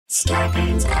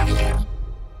Starburns Audio.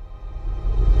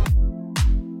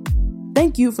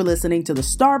 Thank you for listening to the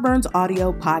Starburns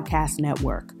Audio Podcast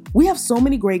Network. We have so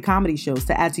many great comedy shows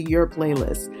to add to your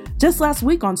playlist. Just last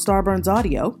week on Starburns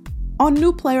Audio, on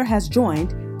New Player Has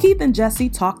Joined, Keith and Jesse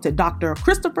talked to Dr.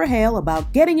 Christopher Hale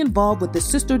about getting involved with the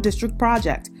Sister District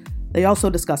Project. They also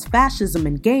discuss fascism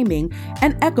in gaming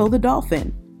and Echo the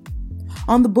Dolphin.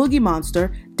 On The Boogie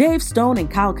Monster, Dave Stone and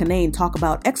Kyle Kinane talk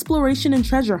about exploration and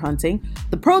treasure hunting,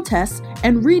 the protests,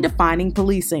 and redefining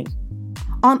policing.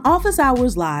 On Office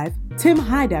Hours Live, Tim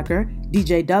Heidecker,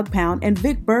 DJ Doug Pound, and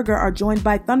Vic Berger are joined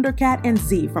by Thundercat and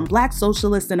Z from Black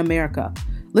Socialists in America.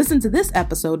 Listen to this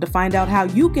episode to find out how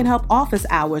you can help Office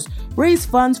Hours raise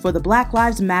funds for the Black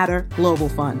Lives Matter Global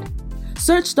Fund.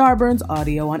 Search Starburns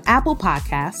Audio on Apple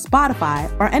Podcasts,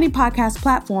 Spotify, or any podcast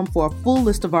platform for a full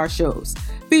list of our shows,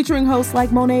 featuring hosts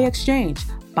like Monet Exchange,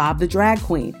 Bob the Drag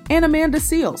Queen, and Amanda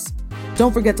Seals.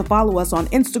 Don't forget to follow us on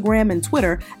Instagram and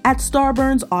Twitter at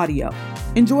Starburns Audio.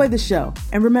 Enjoy the show,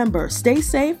 and remember, stay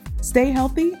safe, stay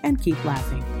healthy, and keep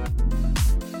laughing.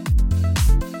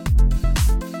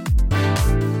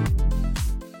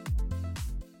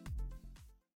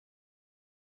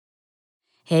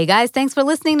 Hey guys, thanks for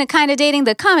listening to Kinda Dating,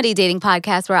 the comedy dating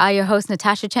podcast where I, your host,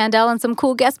 Natasha Chandel, and some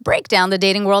cool guests break down the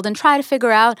dating world and try to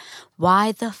figure out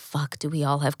why the fuck do we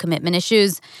all have commitment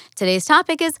issues. Today's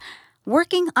topic is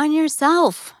working on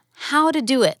yourself. How to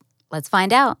do it. Let's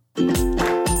find out.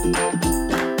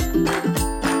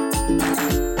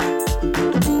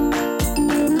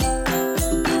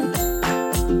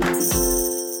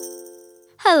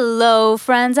 Hello,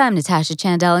 friends. I'm Natasha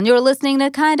Chandel, and you're listening to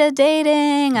Kinda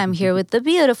Dating. I'm here with the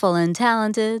beautiful and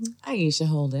talented Aisha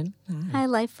Holden. Hi,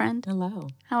 life friend. Hello.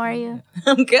 How are you?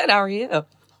 I'm good. How are you?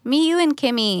 Me, you, and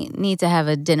Kimmy need to have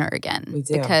a dinner again. We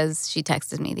do. Because she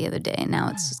texted me the other day, and now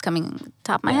it's just coming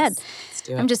top of my head. Let's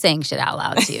do it. I'm just saying shit out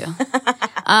loud to you.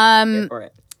 Here for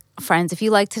it. Friends, if you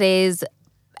like today's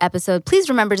episode, please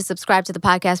remember to subscribe to the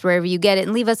podcast wherever you get it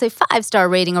and leave us a 5-star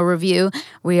rating or review.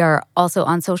 We are also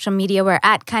on social media. We're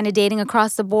at Kinda Dating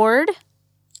across the board.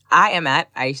 I am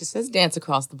at Aisha Says Dance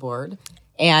across the board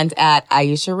and at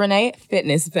Aisha Renee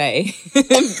Fitness Bay.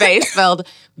 Bay spelled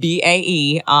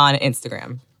B-A-E on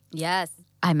Instagram. Yes.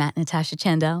 I'm at Natasha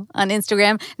Chandel on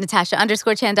Instagram,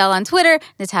 Natasha_Chandel on Twitter,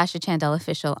 Natasha Chandel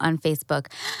Official on Facebook.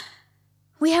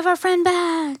 We have our friend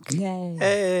back. Yay.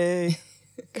 Hey.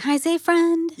 Can I say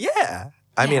friend? Yeah.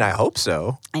 I mean, I hope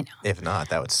so. I know. If not,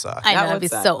 that would suck. I know, That that'd would be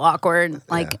suck. so awkward.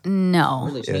 Like, no.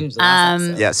 Really changed the last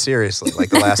episode. Yeah, seriously. Like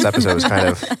the last episode was kind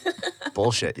of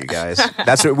bullshit, you guys.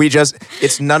 That's what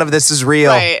it's none of this is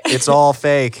real. Right. It's all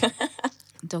fake.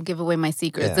 Don't give away my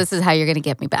secrets. Yeah. This is how you're going to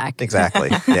get me back. Exactly.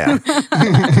 Yeah.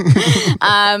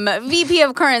 VP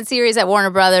of Current Series at Warner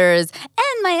Brothers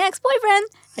and my ex-boyfriend,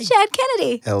 Chad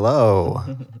Kennedy. Hello.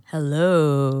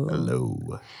 Hello.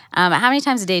 Hello. How many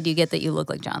times a day do you get that you look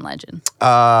like John Legend?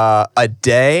 A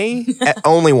day?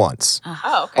 Only once.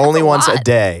 Oh, okay. Only a once a lot.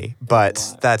 day,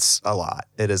 but that's a lot.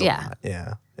 It is a Yeah. lot.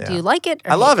 Yeah. Do you like it?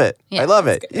 Or I love hate it. Yeah. I love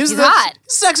it. He's He's the hot.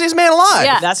 sexiest man alive.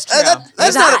 Yeah. That's true. That's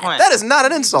He's not hot. that is not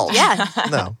an insult. Yeah.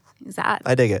 No. He's hot.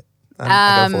 I dig it.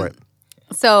 I go for it.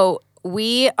 So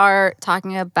we are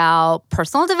talking about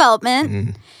personal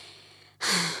development.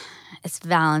 It's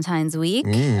Valentine's week.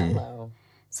 Hello.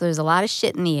 So there's a lot of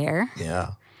shit in the air.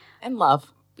 Yeah. And love.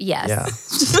 Yes. Yeah.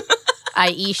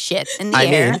 I.e. shit in the I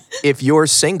air. mean, if you're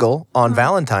single on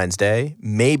Valentine's Day,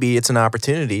 maybe it's an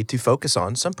opportunity to focus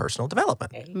on some personal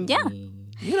development. Yeah.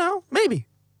 You know, maybe.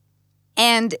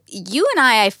 And you and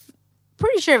I'm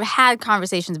pretty sure have had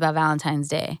conversations about Valentine's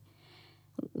Day.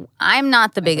 I'm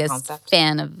not the biggest concept?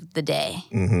 fan of the day.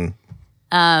 Mm-hmm.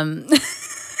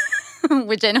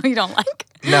 Which I know you don't like.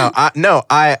 I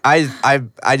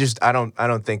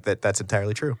don't think that that's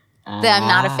entirely true. That I'm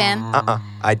not a fan.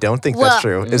 I don't think Well- that's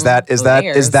true. Is that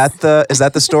Layers.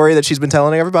 the story that she's been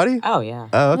telling everybody? Oh, yeah.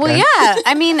 Oh, okay. Well, yeah.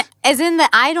 I mean, as in that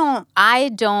I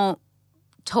don't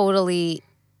totally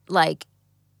like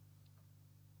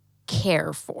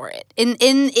care for it.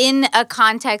 In a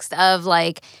context of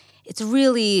like it's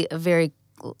really a very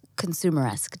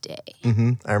consumer-esque day.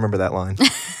 Mm-hmm. I remember that line.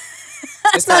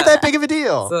 It's Not that big of a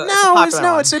deal. It's a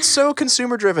popular one. It's so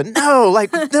consumer driven. No,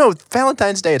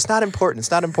 Valentine's Day. It's not important.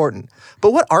 It's not important.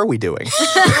 But what are we doing? Just,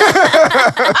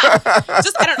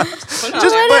 I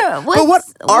don't know. But what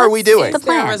are we doing? The Is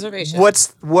there a plan? reservation?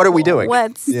 What are we doing?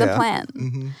 What's the Yeah. plan?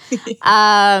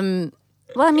 Mm-hmm.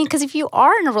 Well, I mean, because if you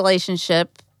are in a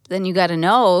relationship, then you got to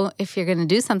know if you're going to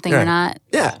do something or Right. not.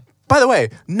 Yeah. By the way,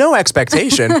 no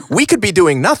expectation. We could be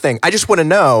doing nothing. I just want to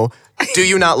know, do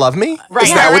you not love me? Right.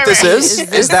 Is that Yeah, what right, this right.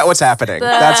 is? Is that what's happening?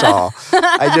 That's all.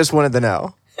 I just wanted to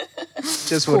know.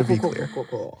 Just want to be clear.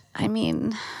 Cool. I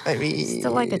mean,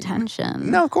 still like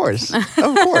attention. No, of course. Of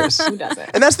course. Who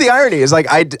doesn't? And that's the irony is like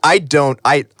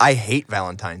I hate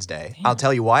Valentine's Day. I'll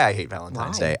tell you why I hate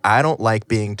Valentine's Day. I don't like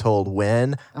being told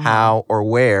when, how, or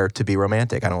where to be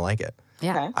romantic. I don't like it.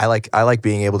 Yeah. Okay. I like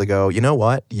being able to go, you know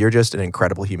what? You're just an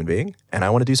incredible human being and I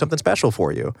want to do something special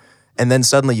for you. And then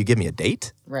suddenly you give me a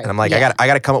date. Right. And I'm like, Yeah. I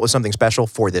got to come up with something special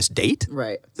for this date.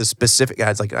 Right. The specific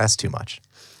guy's like, that's too much.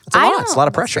 It's I a lot. It's a lot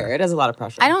of Fair. pressure. It is a lot of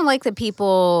pressure. I don't like that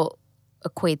people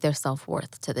equate their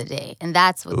self-worth to the day. And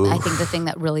that's what I think the thing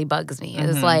that really bugs me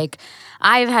is like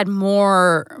I've had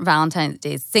more Valentine's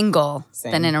days single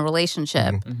than in a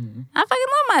relationship. I fucking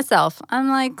love myself. I'm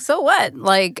like, so what?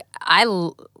 Like I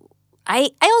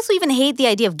also even hate the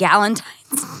idea of Galentine's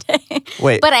Day.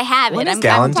 Wait. But I have When it. is I'm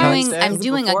Galentine's doing Day? I'm Is it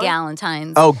doing a before?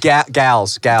 Galentine's. Oh,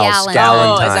 gals, Galentine's.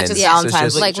 Oh, is that just Yeah.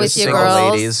 Valentine's? Like with just your single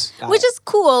girls. ladies. Which is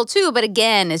cool too, but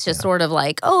again, it's just sort of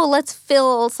like, oh, let's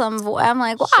fill some. I'm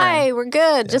like, why? We're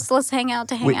good. Just let's hang out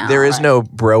to hang out. There is no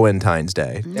Broentine's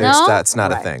Day. No? That's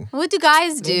not a Right. thing. What do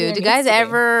guys do? Maybe Do it guys needs to be.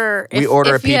 ever? We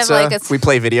order a if you have, pizza. like, We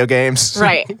play video games.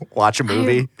 Right. Watch a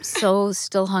movie. I'm so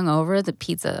still hungover. The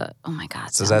pizza. Oh my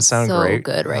god. Does that sound so great?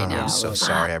 good right Oh, now? I'm so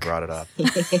sorry I brought it up.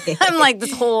 I'm like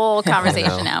this whole conversation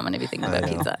know. now. I'm gonna be thinking I about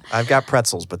know. pizza. I've got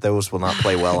pretzels, but those will not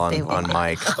play well They on, will on not.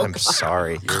 mic. I'm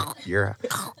sorry. You're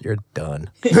done.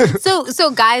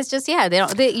 So guys, just they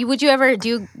don't. Would you ever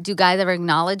do guys ever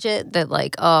acknowledge it that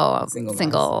like I'm Single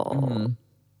single? guys.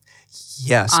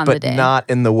 Yes, On the but day. not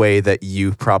in the way that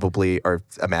you probably are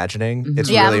imagining. It's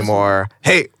Yeah, really I'm- more,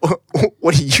 hey,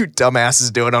 what are you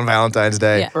dumbasses doing on Valentine's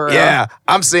Day? Yeah. For real? Yeah,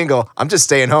 I'm single. I'm just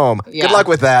staying home. Yeah. Good luck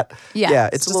with that. Yeah.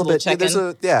 It's a Just a little bit.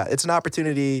 little check-in. It's an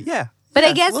opportunity. Yeah. But Yeah,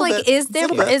 I guess a little like bit, is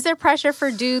little bit. there pressure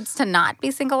for dudes to not be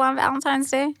single on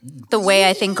Valentine's Day? The way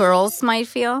I think girls might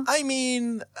feel. I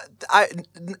mean,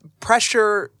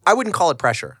 pressure. I wouldn't call it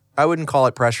pressure. I wouldn't call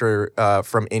it pressure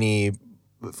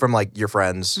from like your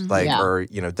friends, like Yeah. or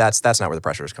that's not where the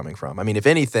pressure is coming from. I mean, if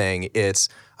anything, it's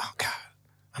God,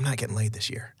 I'm not getting laid this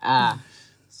year.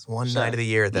 It's one night of the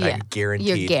year that Yeah. I'm guaranteed,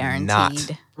 You're guaranteed. not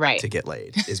Right. to get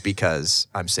laid is because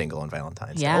I'm single on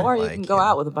Valentine's Yeah. Day. Or you Like, can go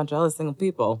out with a bunch of other single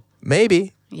people.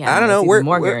 Maybe. Yeah. I don't know It's where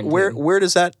even more where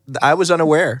does that? I was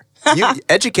unaware. You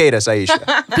educate us, Aisha.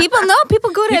 People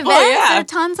go to events. yeah. There are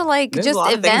tons of like There's a just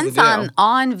lot of things events to do.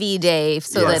 on V Day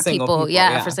so Yeah. that Single people,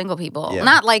 people, for single people, Yeah.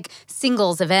 not like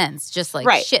singles events, just like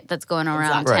Right. shit that's going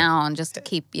around Exactly. town just to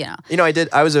keep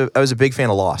I was a big fan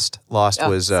of Lost. Lost Oh,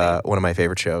 was same. one of my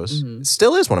favorite shows. Mm-hmm. It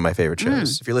still is one of my favorite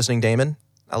shows. Mm. If you're listening, Damon,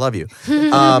 I love you.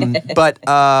 But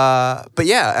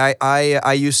yeah,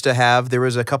 I used to have. There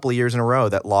was a couple of years in a row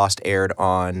that Lost aired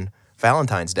on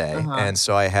Valentine's Day, Uh-huh. and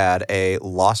so I had a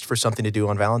Lost for something to do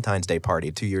on Valentine's Day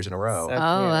party 2 years in a row. So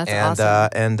Oh, cute. that's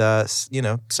and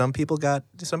awesome. some people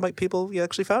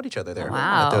actually found each other there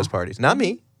Wow. at those parties. Not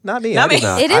me. Not me. Not I did me.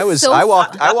 not. It is I was. so I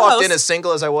walked close. in as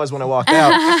single as I was when I walked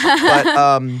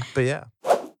out. But yeah.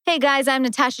 Hey guys, I'm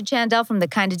Natasha Chandel from the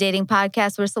Kinda Dating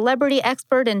Podcast, where celebrity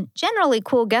expert and generally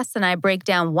cool guests and I break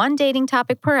down one dating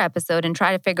topic per episode and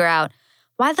try to figure out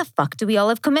why the fuck do we all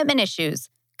have commitment issues?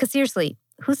 Because seriously,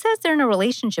 who says they're in a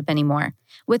relationship anymore?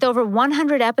 With over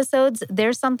 100 episodes,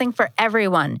 there's something for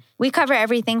everyone. We cover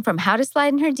everything from how to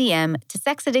slide in her DM to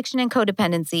sex addiction and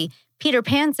codependency, Peter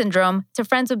Pan syndrome to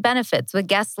friends with benefits with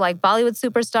guests like Bollywood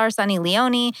superstar Sunny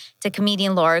Leone to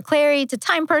comedian Laura Clary to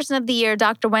Time Person of the Year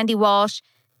Dr. Wendy Walsh,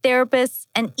 therapists,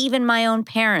 and even my own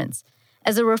parents.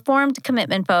 As a reformed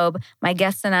commitment phobe, my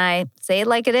guests and I say it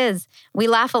like it is. We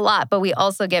laugh a lot, but we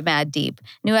also get mad deep.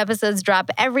 New episodes drop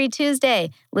every Tuesday.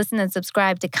 Listen and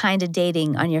subscribe to Kinda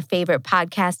Dating on your favorite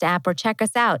podcast app or check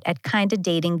us out at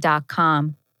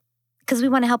kindadating.com. Because we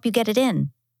want to help you get it in.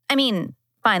 I mean,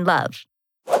 find love.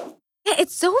 Yeah,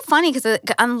 it's so funny because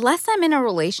unless I'm in a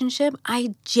relationship,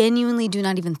 I genuinely do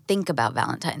not even think about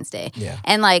Valentine's Day. Yeah.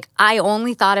 And like, I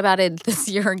only thought about it this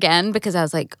year again because I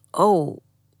was like, oh,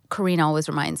 Karina always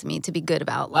reminds me to be good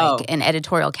about like an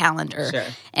editorial calendar. Sure.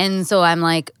 And so I'm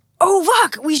like, oh,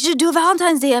 fuck, we should do a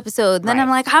Valentine's Day episode. And then Right. I'm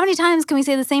like, how many times can we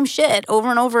say the same shit over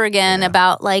and over again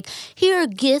about like, here are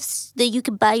gifts that you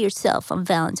can buy yourself on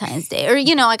Valentine's Day? Or,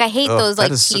 like I hate those like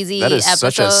cheesy That is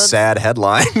episodes. such a sad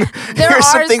headline. There Here are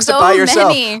some are things so to buy yourself.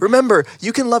 many. Remember,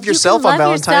 you can love yourself love on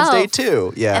Valentine's Day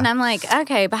yourself. too. Yeah. And I'm like,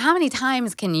 okay, but how many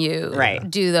times can you Right.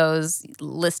 do those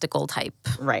listicle type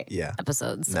Right. yeah.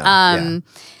 episodes? No, yeah.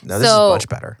 No, this is so- much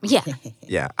better. Yeah,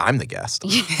 Yeah, I'm the guest.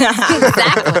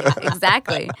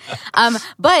 exactly.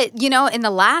 But in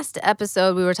the last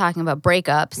episode, we were talking about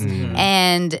breakups,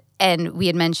 and we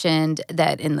had mentioned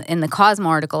that in the Cosmo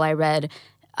article I read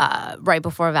right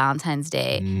before Valentine's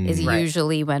Day is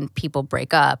usually when people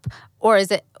break up, Or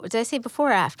is it, did I say before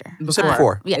or after?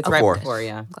 Before. Yeah, It's okay. right before,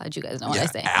 yeah. I'm glad you guys know what I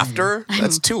say. After?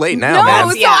 That's too late now, No, man. so I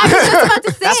was just about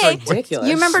to say. That's ridiculous.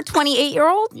 You remember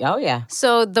 28-year-old? Oh, yeah.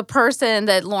 So the person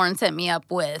that Lauren set me up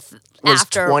with Was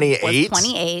after 28? was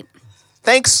 28.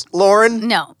 Thanks, Lauren.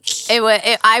 No,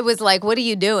 I was like, "What are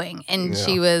you doing?" And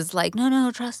she was like,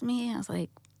 "No, trust me." I was like,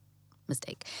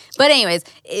 "Mistake." But anyways,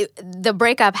 the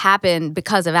breakup happened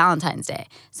because of Valentine's Day.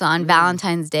 So on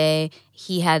Valentine's Day,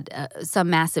 he had some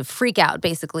massive freak out,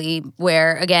 basically,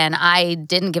 where again, I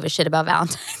didn't give a shit about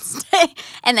Valentine's Day,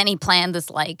 and then he planned this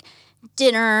like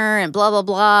dinner and blah blah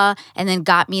blah, and then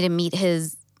got me to meet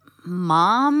his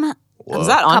mom. Was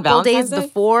that on Couple Valentine's days Day?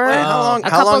 before. Wait,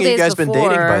 how long have you guys been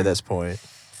dating by this point?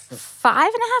 5.5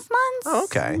 months. Oh,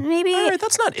 okay. Maybe. All right,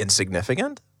 that's not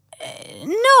insignificant.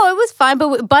 No, it was fine,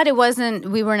 but it wasn't.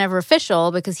 We were never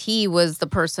official because he was the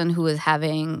person who was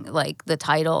having like the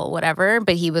title, whatever.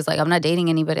 But he was like, "I'm not dating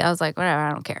anybody." I was like, "Whatever,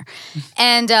 I don't care."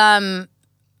 And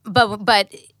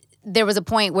but there was a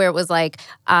point where it was like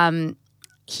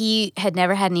he had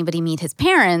never had anybody meet his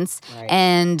parents,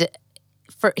 and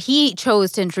he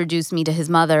chose to introduce me to his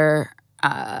mother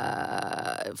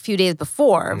a few days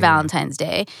before Valentine's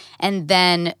Day. And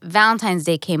then Valentine's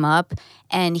Day came up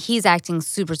and he's acting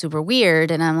super, super weird.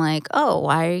 And I'm like, oh,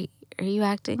 why are you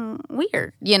acting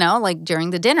weird? You know, like during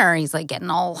the dinner, he's like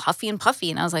getting all huffy and puffy.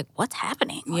 And I was like, what's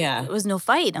happening? Like, Yeah. It was no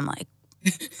fight. I'm like,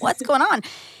 what's going on?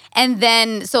 And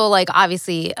then, so like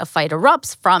obviously a fight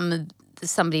erupts from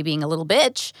somebody being a little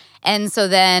bitch. And so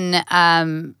then,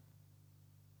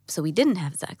 so we didn't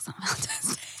have sex on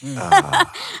Valentine's Day.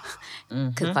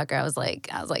 Because fucker, I was like,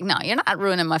 no, you're not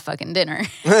ruining my fucking dinner,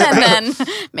 and then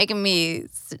making me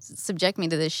subject me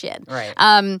to this shit. Right.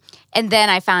 And then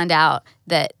I found out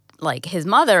that like his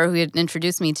mother, who he had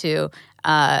introduced me to,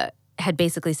 had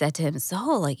basically said to him,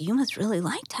 "So like you must really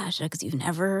like Tasha because you've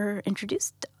never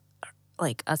introduced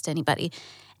like us to anybody,"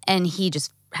 and he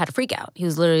just had a freak out. He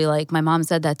was literally like, "My mom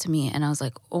said that to me," and I was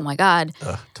like, "Oh my God."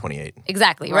 28.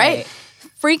 Exactly, right?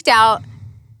 Freaked out,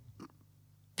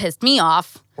 pissed me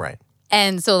off. Right.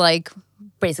 And so, like,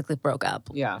 basically broke up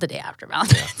Yeah. the day after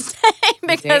Valentine's Day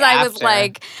because I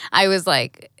was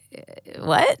like,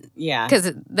 what? Yeah.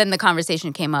 Because then the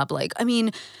conversation came up, like, I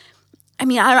mean,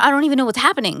 I don't even know what's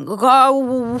happening.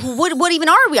 What even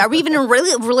are we? Are we even in a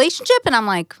relationship? And I'm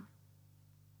like,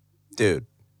 Dude.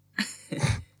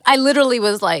 I literally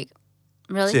was like,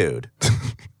 really? Dude.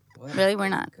 Really? We're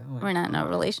not in a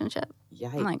relationship?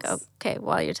 Yikes. I'm like, okay,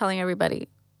 well, you're telling everybody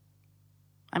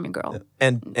I'm your girl.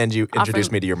 And you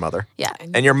introduced me to your mother. Yeah.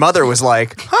 And your mother was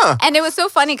like, huh. And it was so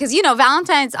funny because, you know,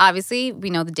 Valentine's, obviously, we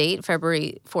know the date,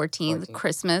 February 14th.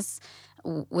 Christmas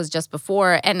was just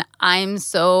before. And I'm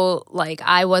so, like,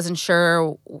 I wasn't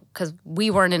sure because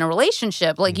we weren't in a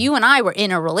relationship. Like, you and I were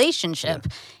in a relationship.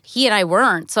 Yeah. He and I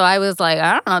weren't. So I was like,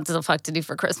 I don't know what the fuck to do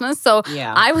for Christmas. So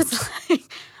I was like,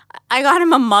 I got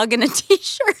him a mug and a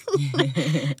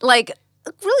T-shirt. Like,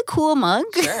 a really cool mug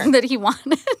that he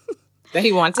wanted. That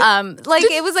he wanted? Like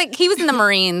it was like he was in the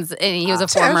Marines and he was a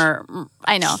former.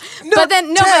 I know, No, but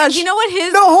then but you know what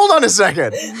his? No, hold on a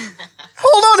second.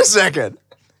 Hold on a second.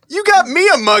 You got me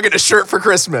a mug and a shirt for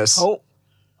Christmas. Oh.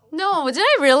 No, did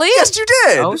I really? Yes, you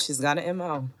did. Oh, she's got an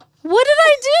MO. What did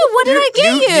I do? What did I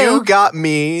get you? You got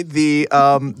me the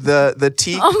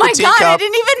tea. Oh my the tea God! cup I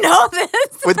didn't even know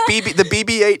this. with the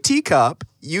BB-8 teacup.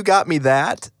 You got me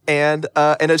that and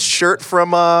a shirt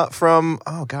from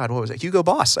oh God, what was it? Hugo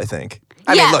Boss, I think.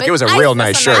 I mean, look, it was a real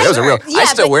nice shirt. It was a real. I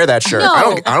still wear that shirt. No.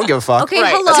 I don't give a fuck. Okay,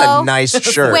 hello. That's a nice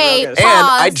shirt. Wait, and pause.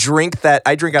 I drink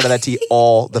out of that tea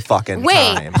all the fucking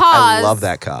time. Pause. I love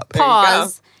that cup.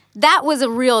 Pause. That was a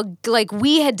real, like,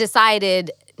 we had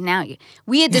decided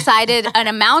an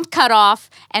amount cut off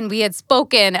and we had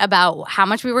spoken about how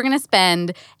much we were going to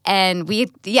spend. And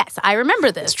yes, I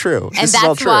remember this. It's true. And this that's is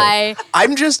all true. why.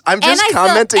 I'm just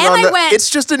commenting on it's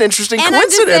just an interesting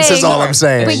coincidence is all I'm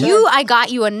saying. But I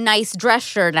got you a nice dress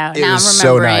shirt now. It now was I'm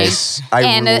so remembering. nice.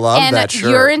 I love that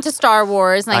shirt. You're into Star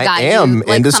Wars, and I got am you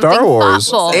like, into something Star Wars.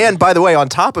 thoughtful. And by the way, on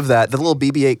top of that, the little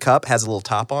BB-8 cup has a little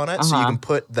top on it, so you can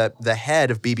put the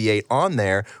head of BB-8 on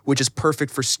there, which is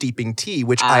perfect for steeping tea,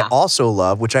 which I also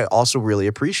love, which I also really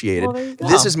appreciated. Well,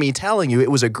 this is me telling you it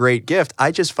was a great gift.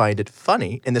 I just find it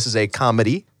funny, and this is a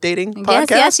comedy dating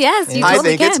podcast. Yes. You I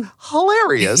totally think can. it's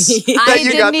hilarious that I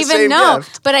you didn't got the even same know,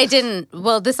 gift. but I didn't.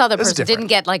 Well, this other person different. didn't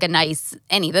get like a nice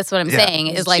any. That's what I'm Yeah. saying.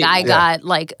 Is like I got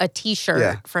like a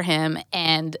T-shirt for him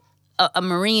and a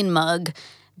Marine mug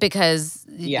because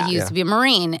he used to be a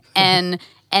Marine, and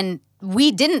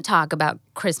we didn't talk about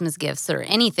Christmas gifts or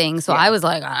anything. So I was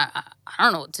like, I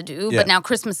don't know what to do. Yeah. But now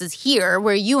Christmas is here,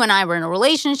 where you and I were in a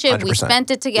relationship. 100%. We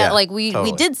spent it together. Yeah, like we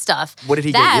did stuff. What did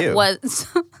he that get you? Was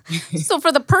so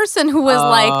for the person who was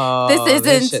like, this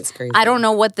this shit's isn't. crazy. I don't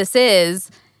know what this is.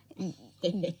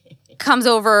 Comes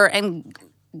over and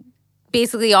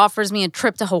basically offers me a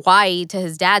trip to Hawaii to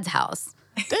his dad's house.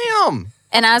 Damn.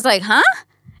 And I was like, huh?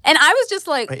 And I was just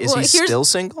like, Wait, is he still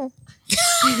single?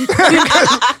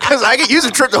 Because I could use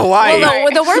a trip to Hawaii.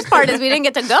 Well, the worst part is we didn't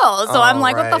get to go. So I'm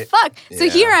like, what the right. fuck? So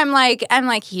Yeah. here I'm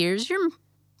like, here's your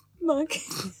Mug.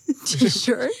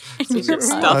 t-shirt and your mug.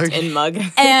 Stuffed in mug.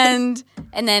 And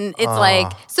then it's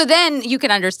like, so then you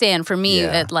can understand for me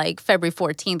Yeah. that like February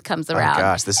 14th comes around.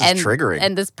 gosh, this is triggering.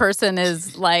 And this person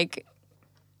is like,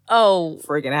 oh,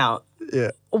 Freaking out.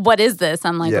 Yeah. what is this?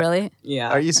 I'm like, Yeah. really? Yeah.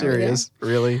 Are you serious?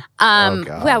 Really? Oh,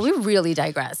 gosh. Wow, we really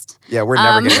digressed. Yeah, we're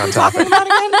never getting on topic.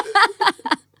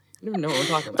 I don't even know what we're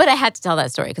talking about. But I had to tell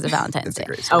that story because of Valentine's It's Day. a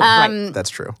great story. right.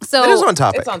 That's true. So it is on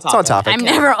topic. It's on It's on topic. topic. I'm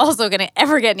never also going to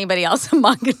ever get anybody else a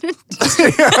mug.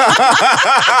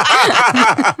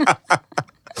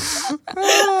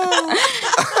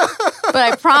 But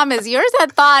I promise, yours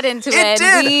had thought into it. It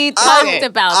did. We talked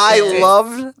about I this.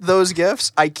 love those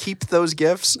gifts. I keep those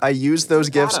gifts. I use those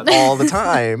gifts all the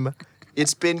time.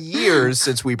 It's been years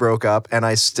since we broke up, and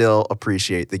I still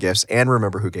appreciate the gifts and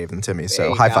remember who gave them to me. So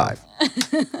you high go. five.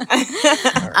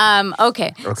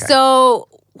 Okay. Okay. So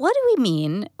what do we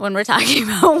mean when we're talking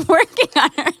about working on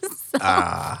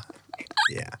ourselves?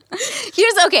 Yeah.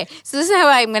 Okay. So this is how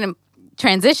I'm going to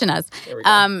transition us. There we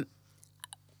go.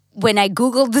 When I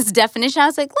Googled this definition, I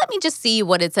was like, let me just see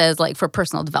what it says like for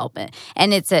personal development.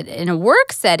 And it said, in a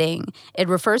work setting, it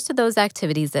refers to those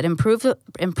activities that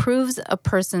improves a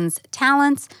person's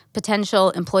talents,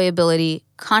 potential, employability,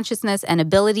 consciousness, and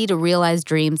ability to realize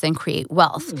dreams and create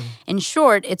wealth. In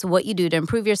short, it's what you do to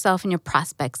improve yourself and your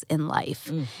prospects in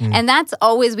life. And that's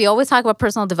always, we always talk about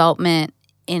personal development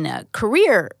in a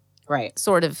career Right.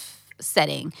 sort of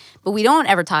setting, but we don't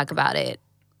ever talk about it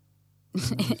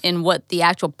in what the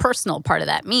actual personal part of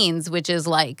that means, which is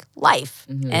like life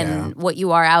and what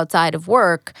you are outside of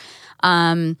work.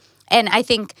 And I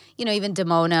think, even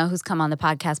Damona, who's come on the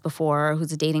podcast before,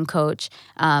 who's a dating coach,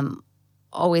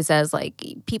 always says like,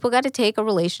 people got to take a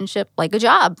relationship like a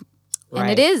job. And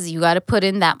Right. it is. You got to put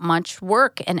in that much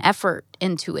work and effort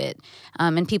into it.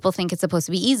 And people think it's supposed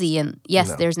to be easy. And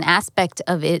yes, there's an aspect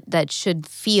of it that should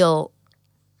feel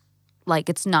like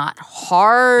it's not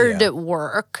hard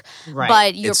work, Right.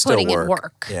 but you're It's still putting in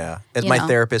work. Yeah. As You my know?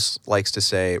 therapist likes to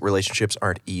say, relationships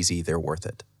aren't easy, they're worth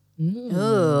it.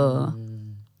 Ooh.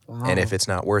 Wow. And if it's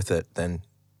not worth it, then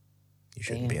you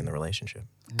shouldn't be in the relationship.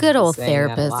 Good old saying that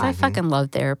a therapist. lot. I fucking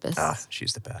love therapists.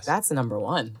 She's the best. That's number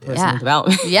one. Personal Yeah.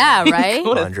 development. Yeah, right?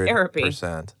 Go to therapy.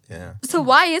 100%. Yeah. So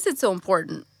why is it so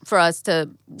important for us to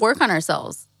work on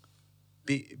ourselves?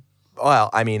 Well,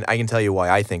 I mean, I can tell you why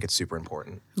I think it's super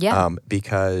important. Yeah.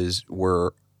 Because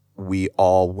we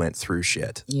all went through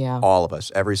shit. Yeah. All of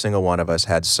us. Every single one of us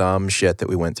had some shit that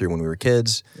we went through when we were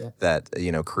kids Yep. that,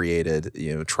 created,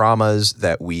 traumas,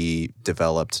 that we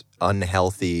developed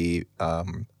unhealthy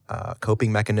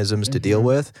coping mechanisms to deal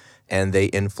with, and they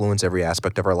influence every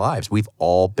aspect of our lives. We've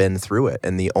all been through it.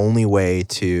 And the only way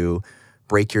to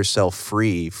break yourself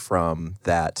free from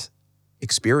that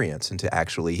experience and to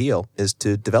actually heal is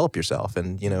to develop yourself.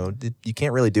 And, you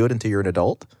can't really do it until you're an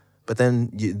adult, but then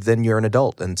you're an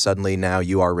adult, and suddenly now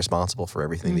you are responsible for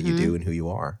everything that you do and who you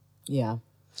are. Yeah.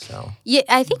 So Yeah,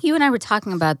 I think you and I were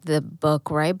talking about the book,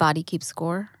 right? Body Keeps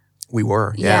Score. we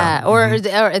were, yeah. Or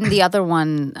and the other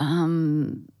one,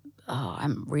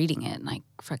 I'm reading it and I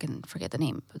fucking forget the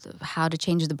name. How to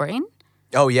Change the Brain?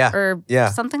 Oh, yeah. Or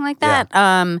Yeah. something like that.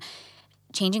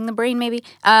 Changing the Brain, maybe.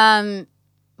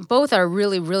 Both are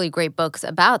really, really great books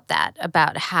about that,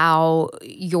 about how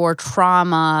your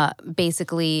trauma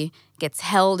basically gets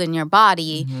held in your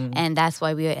body, and that's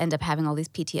why we end up having all these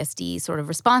PTSD sort of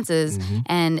responses.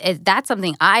 And that's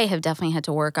something I have definitely had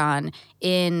to work on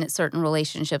in certain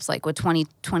relationships, like with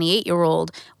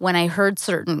 28-year-old, when I heard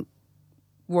certain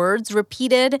words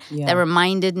repeated that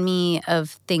reminded me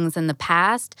of things in the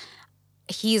past.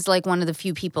 He's like one of the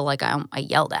few people like I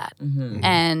yelled at,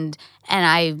 and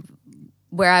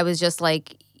where I was just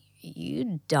like,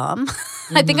 you dumb.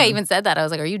 I think I even said that. I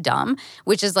was like, are you dumb?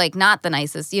 Which is like not the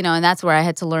nicest, and that's where I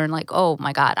had to learn like, oh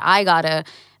my God, I gotta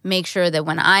make sure that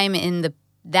when I'm in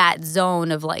that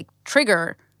zone of like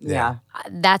trigger, Yeah.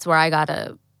 that's where I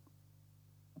gotta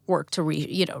work to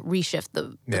reshift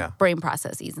the brain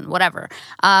processes and whatever.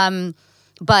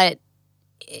 But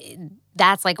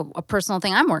that's like a personal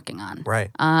thing I'm working on. Right.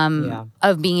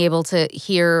 Of being able to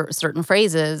hear certain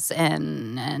phrases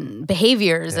and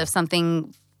behaviors if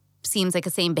something seems like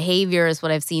the same behavior as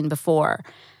what I've seen before,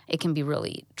 it can be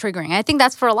really triggering. I think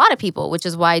that's for a lot of people, which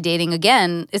is why dating,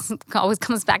 again, always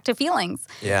comes back to feelings.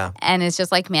 Yeah. And it's just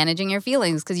like managing your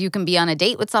feelings, because you can be on a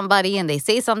date with somebody and they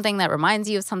say something that reminds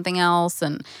you of something else.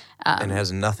 And it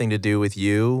has nothing to do with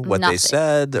you, what they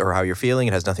said, or how you're feeling.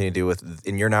 It has nothing to do with,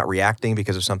 and you're not reacting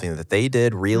because of something that they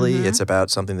did, really. It's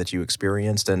about something that you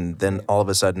experienced. And then all of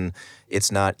a sudden, it's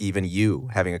not even you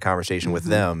having a conversation with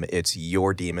them. It's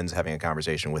your demons having a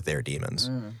conversation with their demons.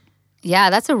 yeah,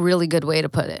 that's a really good way to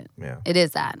put it. Yeah. It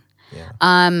is that. Yeah.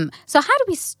 So how do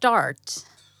we start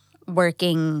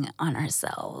working on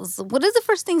ourselves? What are the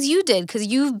first things you did? Because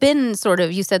you've been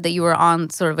you said that you were on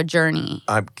sort of a journey.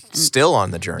 I'm still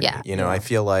on the journey. Yeah. You know, I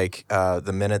feel like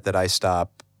the minute that I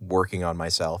stop working on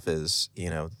myself is,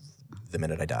 the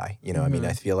minute I die. I mean,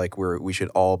 I feel like we should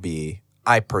all be,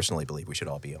 I personally believe we should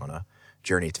all be on a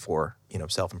journey for,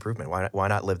 self-improvement. Why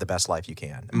not live the best life you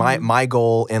can? My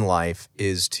goal in life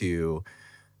is to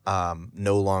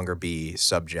no longer be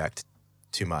subject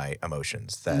to my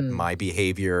emotions, that my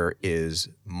behavior is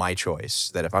my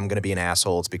choice, that if I'm going to be an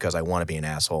asshole, it's because I want to be an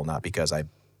asshole, not because I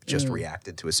just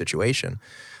reacted to a situation.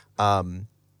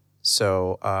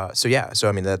 So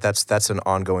I mean, that's an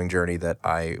ongoing journey that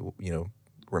I,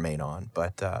 remain on.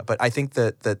 But I think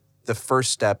that the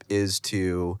first step is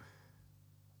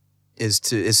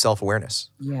self-awareness.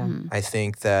 Yeah. I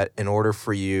think that in order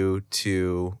for you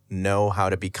to know how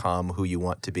to become who you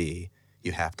want to be,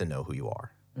 you have to know who you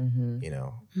are.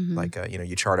 Like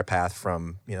you chart a path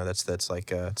from, that's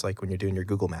like it's like when you're doing your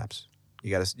Google Maps.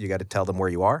 You got to tell them where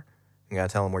you are. You got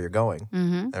to tell them where you're going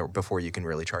before you can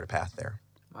really chart a path there.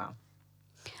 Wow.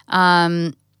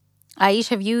 Aish,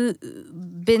 have you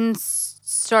been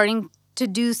starting to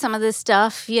do some of this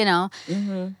stuff?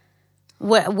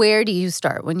 Where do you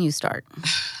start when you start?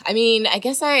 I mean, I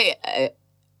guess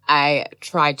I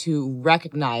try to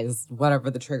recognize whatever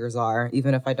the triggers are,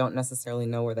 even if I don't necessarily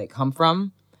know where they come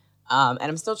from. And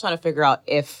I'm still trying to figure out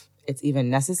if it's even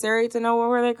necessary to know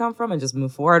where they come from and just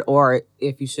move forward, or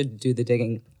if you should do the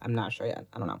digging. I'm not sure yet.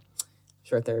 I don't know. I'm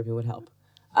sure therapy would help.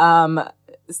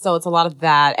 So it's a lot of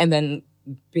that. And then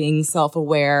being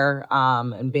self-aware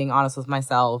and being honest with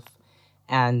myself.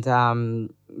 And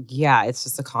it's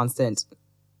just a constant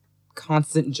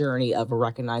journey of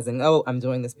recognizing, I'm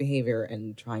doing this behavior,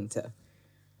 and trying to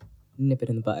nip it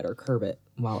in the bud or curb it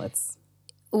while it's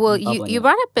you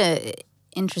brought up a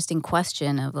interesting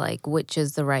question of like which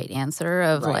is the right answer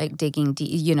of like digging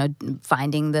deep,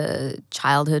 finding the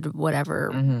childhood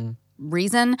whatever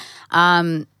reason.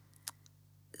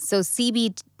 So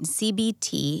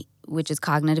CBT, which is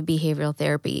cognitive behavioral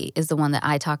therapy, is the one that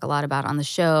I talk a lot about on the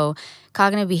show.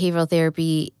 Cognitive behavioral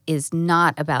therapy is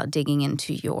not about digging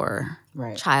into your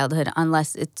childhood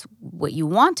unless it's what you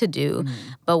want to do.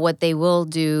 But what they will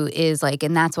do is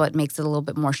and that's what makes it a little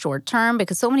bit more short term,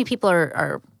 because so many people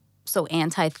are so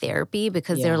anti-therapy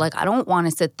because they're like, I don't want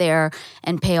to sit there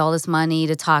and pay all this money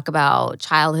to talk about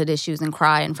childhood issues and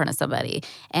cry in front of somebody.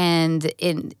 And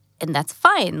that's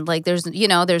fine. Like there's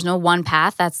no one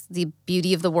path. That's the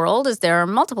beauty of the world, is there are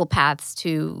multiple paths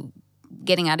to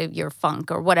getting out of your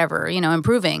funk or whatever,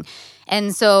 improving.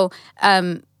 And so,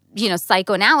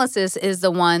 psychoanalysis is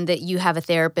the one that you have a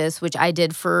therapist, which I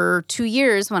did for 2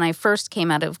 years when I first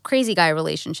came out of crazy guy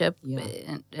relationship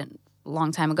a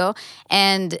long time ago.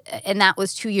 And that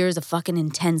was 2 years of fucking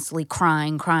intensely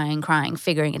crying,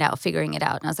 figuring it out. And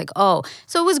I was like, oh,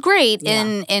 so it was great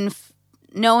in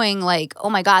knowing like, oh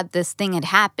my God, this thing had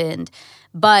happened.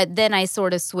 But then I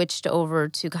sort of switched over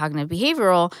to cognitive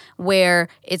behavioral, where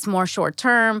it's more short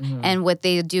term. And what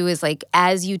they do is like,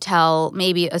 as you tell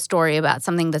maybe a story about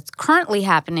something that's currently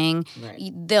happening,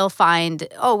 they'll find,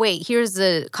 oh wait, here's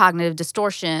the cognitive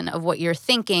distortion of what you're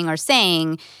thinking or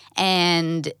saying.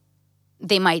 And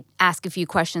they might ask a few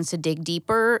questions to dig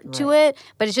deeper to it.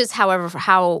 But it's just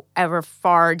however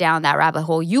far down that rabbit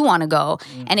hole you want to go.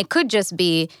 And it could just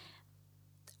be,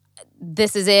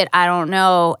 this is it, I don't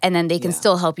know. And then they can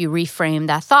still help you reframe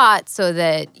that thought so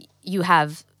that you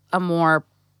have a more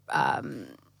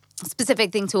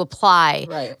specific thing to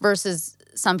apply versus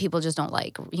some people just don't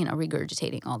like,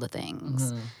 regurgitating all the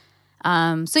things.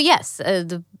 So yes,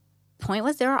 the point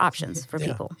was there are options for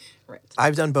people.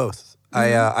 I've done both.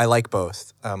 I like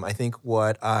both. I think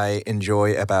what I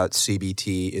enjoy about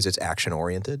CBT is it's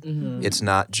action-oriented. It's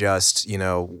not just,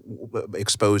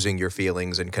 exposing your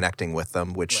feelings and connecting with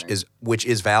them, which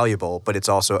is valuable, but it's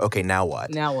also, okay, now what?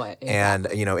 Now what? And,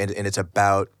 and it's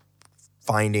about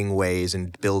finding ways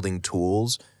and building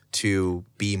tools to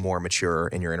be more mature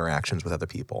in your interactions with other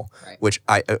people, which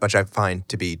I find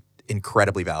to be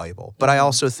incredibly valuable. But I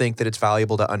also think that it's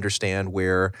valuable to understand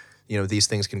where these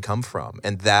things can come from,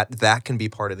 and that can be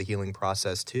part of the healing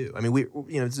process too. I mean,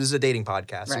 this is a dating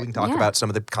podcast, so we can talk about some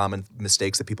of the common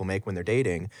mistakes that people make when they're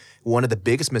dating. One of the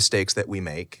biggest mistakes that we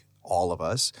make, all of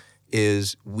us,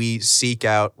 is we seek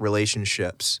out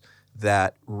relationships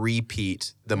that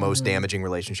repeat the most damaging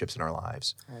relationships in our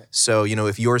lives. Right. So,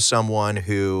 if you're someone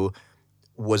who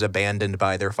was abandoned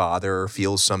by their father, or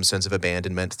feels some sense of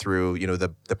abandonment through,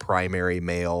 the primary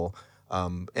male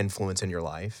influence in your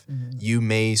life, you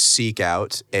may seek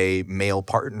out a male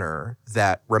partner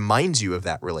that reminds you of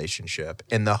that relationship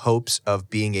in the hopes of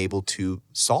being able to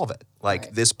solve it.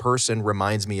 Like, this person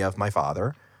reminds me of my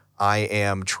father. I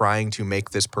am trying to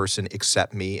make this person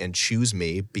accept me and choose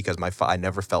me because I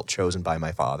never felt chosen by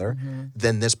my father.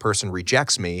 Then this person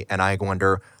rejects me, and I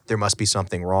wonder, there must be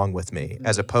something wrong with me,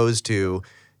 as opposed to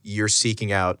you're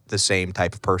seeking out the same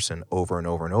type of person over and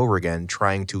over and over again,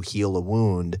 trying to heal a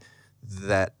wound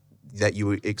that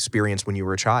you experienced when you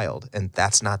were a child. And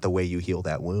that's not the way you heal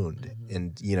that wound.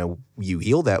 And, you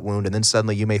heal that wound, and then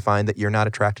suddenly you may find that you're not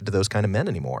attracted to those kind of men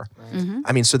anymore.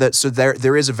 I mean, so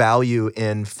there is a value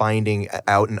in finding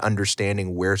out and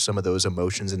understanding where some of those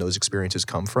emotions and those experiences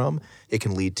come from. It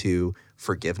can lead to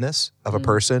forgiveness of a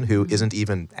person who isn't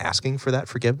even asking for that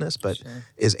forgiveness, but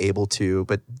is able to,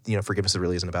 but forgiveness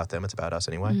really isn't about them, it's about us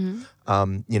anyway.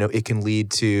 It can lead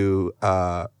to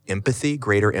empathy,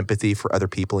 greater empathy for other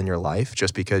people in your life,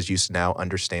 just because you now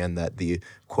understand that the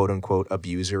quote unquote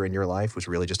abuser in your life was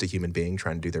really just a human being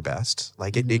trying to do their best.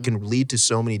 Like it can lead to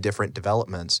so many different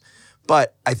developments.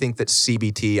 But I think that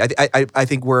CBT, I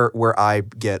think where I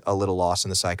get a little lost in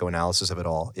the psychoanalysis of it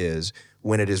all is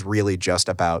when it is really just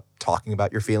about talking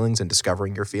about your feelings and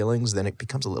discovering your feelings, then it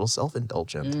becomes a little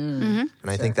self-indulgent. And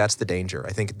I think that's the danger.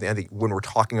 I think when we're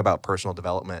talking about personal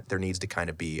development, there needs to kind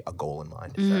of be a goal in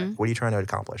mind. What are you trying to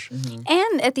accomplish?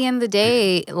 And at the end of the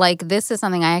day, like, this is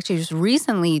something I actually just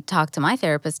recently talked to my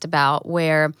therapist about,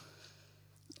 where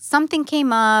something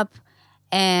came up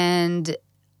and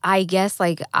I guess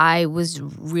like I was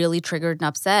really triggered and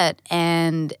upset,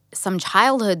 and some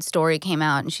childhood story came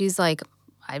out, and she's like,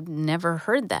 I've never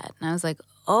heard that. And I was like,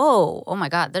 oh my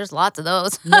God, there's lots of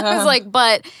those. I was like,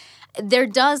 but there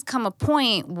does come a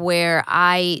point where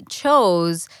I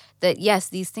chose that, yes,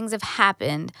 these things have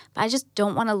happened, but I just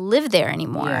don't want to live there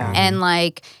anymore. And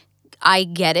like, I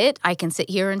get it. I can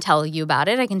sit here and tell you about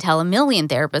it. I can tell a million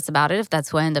therapists about it if that's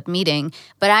who I end up meeting.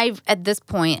 But at this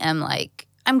point, am like,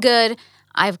 I'm good.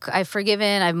 I've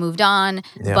forgiven, I've moved on,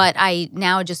 but I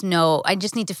now just know I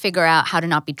just need to figure out how to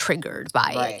not be triggered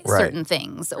by certain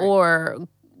things, or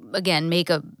again, make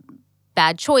a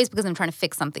bad choice because I'm trying to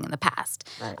fix something in the past.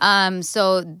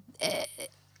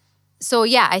 So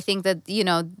yeah, I think that,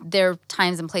 there are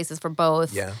times and places for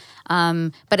both.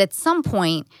 But at some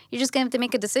point, you're just gonna have to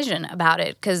make a decision about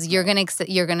it, because you're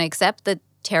gonna accept that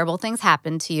terrible things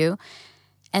happen to you,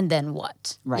 and then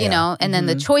what? And then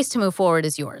the choice to move forward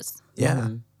is yours.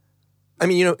 I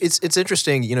mean, it's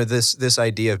interesting, this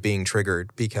idea of being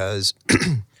triggered, because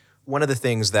one of the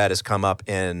things that has come up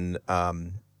in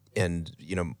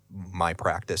my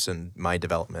practice and my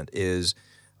development is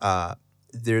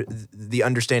the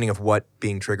understanding of what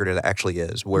being triggered actually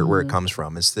is, where it comes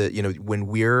from. Is that, when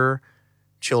we're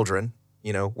children,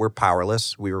 we're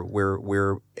powerless,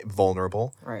 we're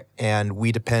vulnerable, and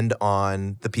we depend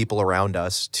on the people around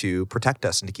us to protect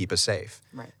us and to keep us safe.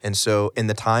 And so in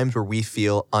the times where we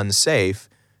feel unsafe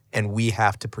and we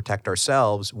have to protect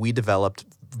ourselves, we developed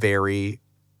very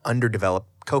underdeveloped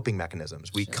coping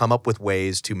mechanisms. We come up with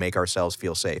ways to make ourselves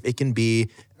feel safe. It can be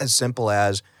as simple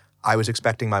as, I was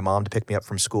expecting my mom to pick me up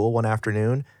from school one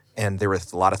afternoon, and there were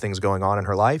a lot of things going on in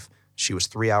her life. She was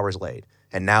 3 hours late.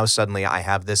 And now suddenly I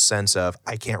have this sense of,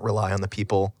 I can't rely on the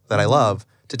people that I love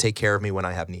to take care of me when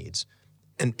I have needs.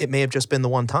 And it may have just been the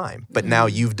one time, but now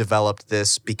you've developed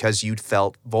this, because you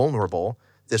felt vulnerable,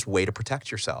 this way to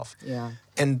protect yourself.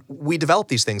 And we develop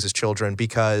these things as children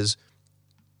because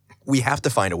we have to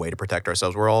find a way to protect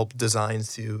ourselves. We're all designed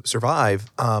to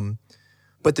survive.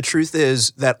 But the truth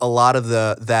is that a lot of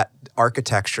that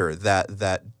architecture,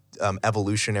 that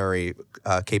evolutionary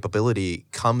capability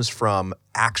comes from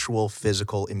actual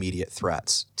physical immediate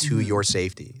threats to your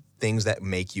safety, things that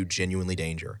make you genuinely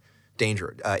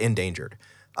endangered.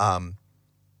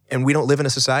 And we don't live in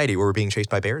a society where we're being chased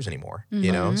by bears anymore,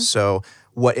 So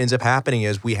what ends up happening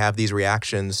is we have these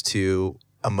reactions to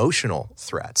emotional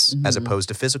threats as opposed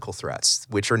to physical threats,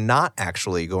 which are not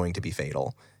actually going to be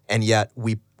fatal. And yet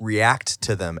we react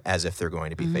to them as if they're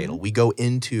going to be fatal. We go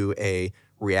into a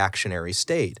reactionary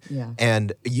state. Yeah.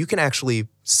 And you can actually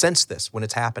sense this when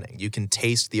it's happening. You can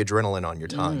taste the adrenaline on your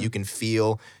tongue. You can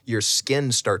feel your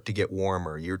skin start to get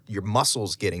warmer, your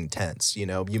muscles getting tense. You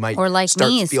know, you might Or like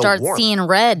start me, to feel start warm. seeing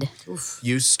red.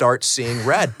 You start seeing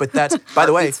red. But that's, by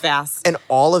the way, It's fast. and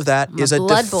all of that is a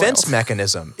blood defense boils.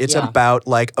 mechanism. It's Yeah. about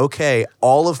like, okay,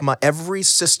 every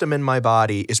system in my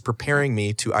body is preparing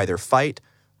me to either fight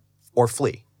or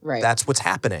flee. Right. That's what's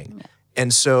happening.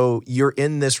 And so you're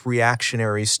in this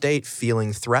reactionary state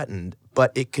feeling threatened,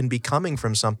 but it can be coming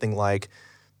from something like,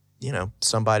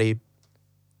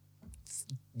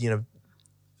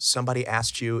 somebody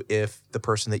asked you if the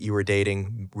person that you were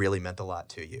dating really meant a lot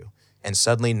to you. And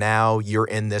suddenly now you're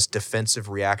in this defensive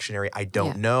reactionary, I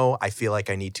don't know, I feel like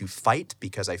I need to fight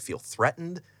because I feel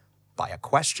threatened by a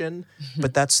question.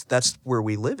 But that's where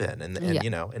we live in. And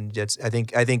it's, I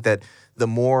think that the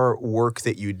more work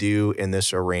that you do in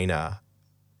this arena,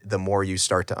 the more you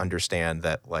start to understand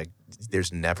that like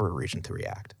there's never a reason to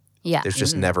react. Yeah. There's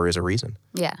just never is a reason.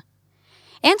 Yeah.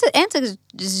 And to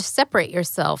just separate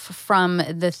yourself from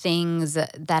the things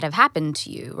that have happened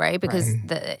to you, right? Because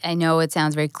I know it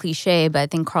sounds very cliche, but I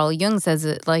think Carl Jung says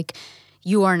it like,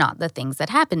 you are not the things that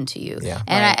happen to you. Yeah.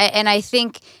 And I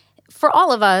think for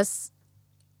all of us,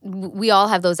 we all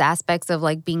have those aspects of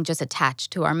like being just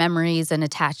attached to our memories and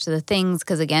attached to the things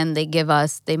because again, they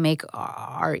make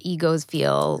our egos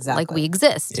feel like we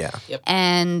exist. Yeah. Yep.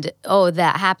 And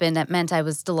that happened. That meant I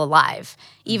was still alive,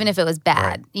 even if it was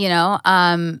bad,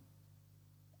 And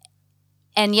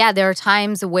yeah, there are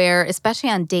times where,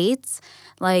 especially on dates,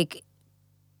 like,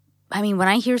 I mean, when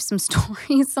I hear some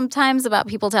stories sometimes about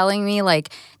people telling me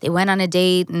like they went on a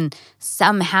date and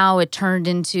somehow it turned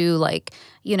into like,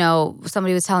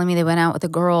 somebody was telling me they went out with a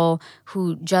girl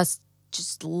who just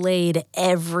laid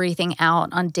everything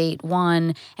out on date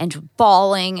one and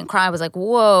bawling and crying. I was like,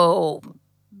 whoa,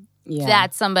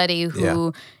 that's somebody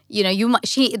who,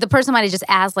 the person might have just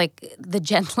asked like the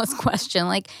gentlest question,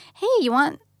 like, hey, you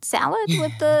want salad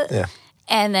with the... Yeah.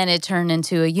 And then it turned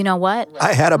into you know what?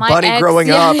 I had a My bunny ex-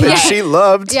 growing up and she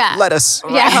loved lettuce.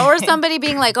 Yeah, or somebody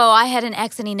being like, oh, I had an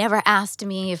ex and he never asked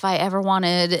me if I ever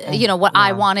wanted, what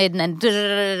I wanted. And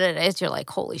then you're like,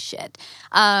 holy shit.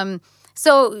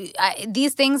 So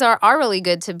these things are really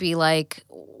good to be like,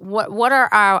 what are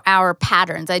our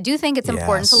patterns? I do think it's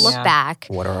important to look back.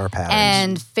 What are our patterns?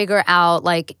 And figure out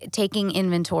like taking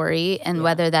inventory and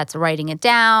whether that's writing it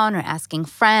down or asking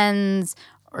friends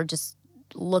or just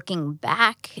looking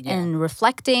back and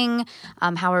reflecting,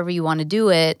 however you want to do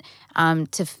it,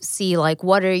 to see like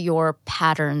what are your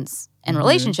patterns in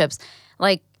relationships.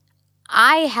 Like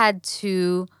I had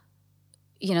to,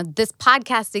 this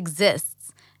podcast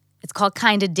exists. It's called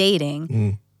Kinda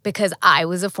Dating because I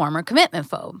was a former commitment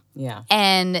phobe. Yeah.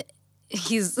 And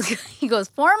he goes,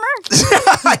 former?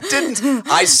 I didn't.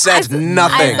 I said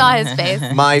nothing. I saw his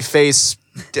face. My face,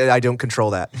 I don't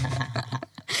control that.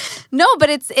 No, but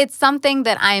it's something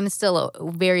that I am still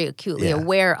very acutely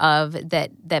aware of,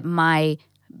 that my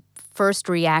first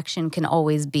reaction can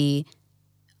always be,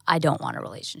 I don't want a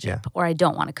relationship or I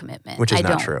don't want a commitment. Which is I not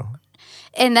don't. true.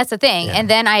 And that's the thing. And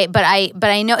then I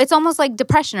know it's almost like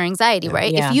depression or anxiety,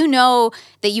 right? Yeah. If you know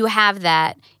that you have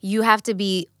that, you have to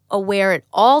be aware at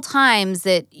all times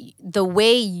that the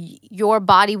way your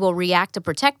body will react to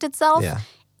protect itself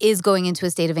is going into a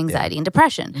state of anxiety and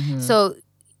depression. So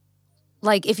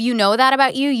like if you know that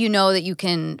about you, you know that you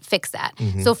can fix that.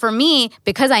 So for me,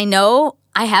 because I know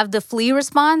I have the flee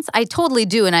response, I totally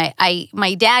do. And I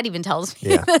my dad even tells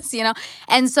me this,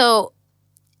 And so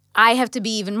I have to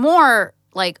be even more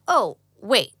like, oh,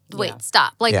 wait,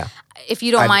 stop. Like if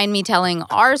you don't mind me telling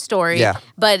our story.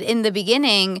 But in the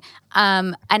beginning,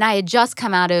 and I had just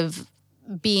come out of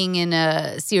being in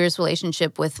a serious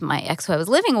relationship with my ex who I was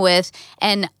living with,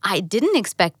 and I didn't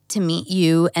expect to meet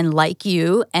you and like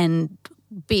you and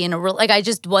be in a real, like I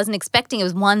just wasn't expecting. It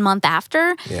was 1 month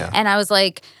after, and I was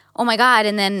like, oh my God.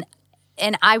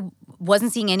 And I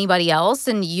wasn't seeing anybody else,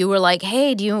 and you were like,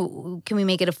 hey, can we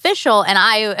make it official? And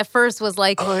I at first was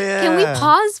like, can we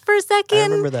pause for a second? I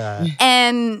remember that.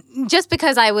 And just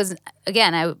because I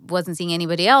wasn't seeing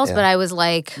anybody else, but I was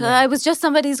like, I was just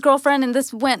somebody's girlfriend and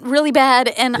this went really bad,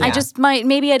 and I just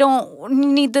maybe I don't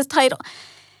need this title.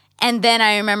 And then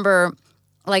I remember,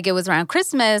 like, it was around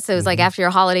Christmas. It was like after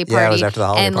your holiday party. Yeah, it was after the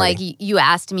holiday and party. like you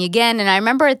asked me again, and I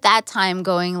remember at that time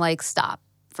going like, stop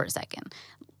for a second.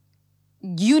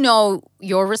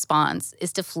 Your response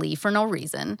is to flee for no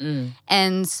reason.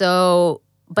 And so,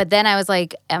 but then I was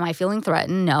like, am I feeling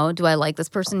threatened? No. Do I like this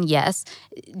person? Yes.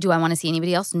 Do I want to see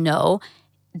anybody else? No.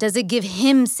 Does it give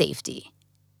him safety?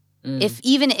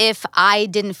 Even if I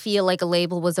didn't feel like a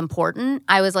label was important,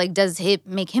 I was like, does it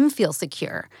make him feel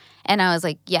secure? And I was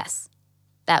like, yes,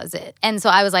 that was it. And so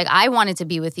I was like, I wanted to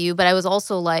be with you, but I was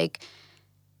also like,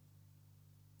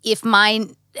 I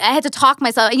had to talk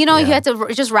myself, you had to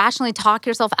just rationally talk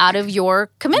yourself out of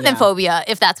your commitment phobia,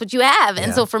 if that's what you have.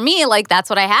 And so for me, like, that's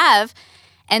what I have.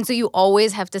 And so you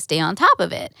always have to stay on top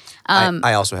of it.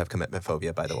 I also have commitment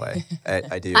phobia, by the way.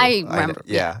 I do. I remember.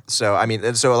 So, I mean,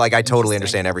 I totally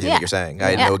understand everything that you're saying.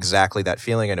 I know exactly that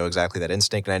feeling. I know exactly that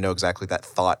instinct. And I know exactly that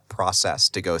thought process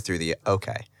to go through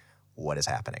okay, what is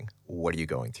happening? What are you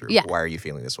going through? Yeah. Why are you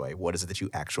feeling this way? What is it that you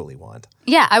actually want?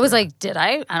 Yeah, I was like,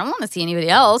 I don't want to see anybody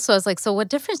else. So I was like, so what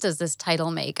difference does this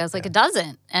title make? I was like, it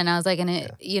doesn't. And I was like, and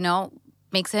it,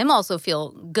 makes him also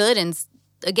feel good and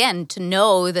again, to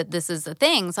know that this is a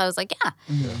thing. So I was like,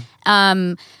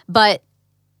 but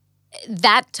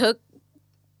that took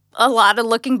a lot of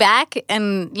looking back.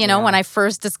 And, when I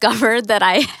first discovered that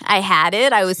I had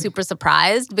it, I was super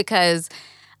surprised because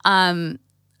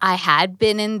I had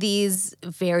been in these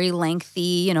very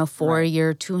lengthy,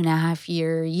 4-year,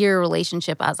 2.5-year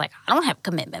relationship. I was like, I don't have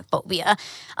commitment phobia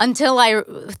until I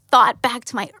thought back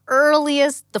to my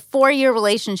earliest, the 4-year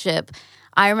relationship.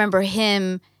 I remember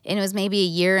him, and it was maybe a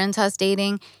year into us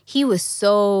dating. He was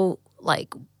so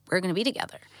like, we're going to be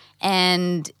together.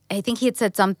 And I think he had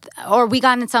said something, or we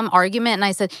got in some argument, and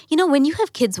I said, when you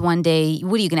have kids one day,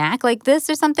 what are you going to act like this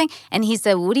or something? And he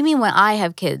said, what do you mean when I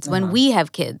have kids, when we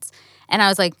have kids? And I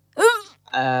was like,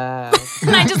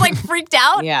 and I just like freaked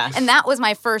out. Yeah. And that was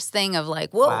my first thing of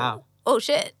like, whoa, wow. Oh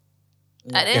shit.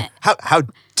 I didn't. How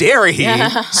dare he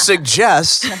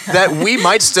suggest that we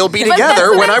might still be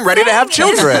together when I'm ready to have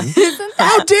children?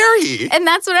 How dare he? And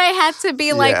that's what I had to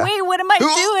be like, wait, what am I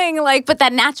doing? Like, but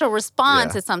that natural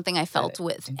response is something I felt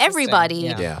with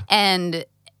everybody. Yeah. And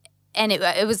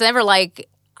it was never like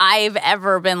I've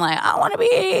ever been like, I want to be.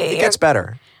 It gets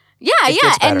better. Yeah.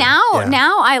 And now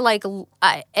I like,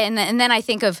 and then I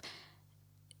think of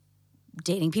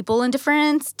dating people in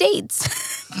different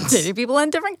states, dating people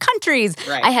in different countries.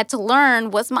 Right. I had to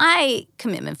learn what's my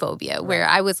commitment phobia, where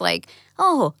I was like,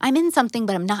 oh, I'm in something,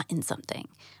 but I'm not in something.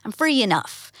 I'm free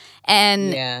enough.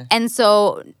 And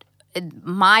so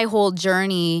my whole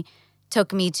journey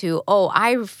took me to,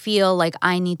 I feel like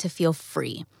I need to feel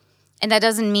free. And that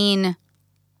doesn't mean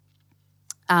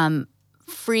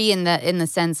free in the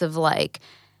sense of like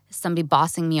somebody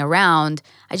bossing me around.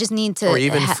 I just need to, or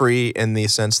even free in the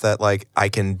sense that like I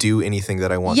can do anything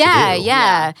that I want to do.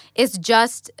 Yeah. It's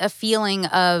just a feeling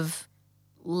of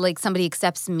like somebody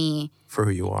accepts me for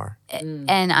who you are, and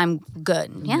I'm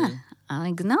good. Yeah. I'm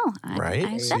like, no, I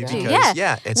accept you.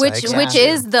 Yeah. It's which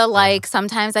is the like,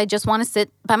 sometimes I just want to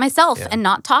sit by myself and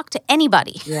not talk to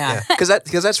anybody. Yeah. Because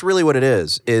that's really what it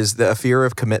is a fear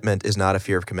of commitment is not a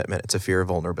fear of commitment. It's a fear of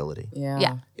vulnerability.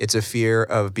 Yeah. It's a fear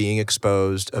of being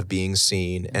exposed, of being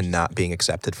seen, and not being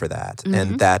accepted for that.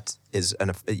 And that is,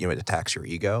 it attacks your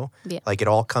ego. Yeah. Like it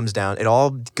all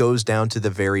goes down to the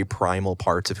very primal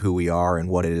parts of who we are and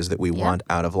what it is that we want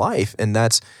out of life. And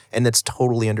that's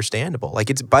totally understandable. Like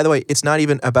by the way, it's not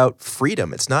even about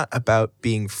freedom. It's not about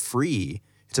being free.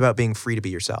 It's about being free to be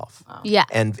yourself. Yeah.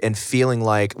 And feeling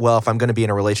like, well, if I'm going to be in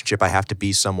a relationship, I have to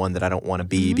be someone that I don't want to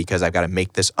be because I've got to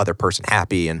make this other person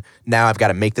happy. And now I've got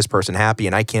to make this person happy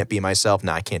and I can't be myself.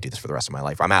 No, I can't do this for the rest of my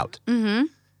life. I'm out. Mm-hmm.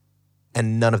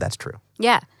 And none of that's true.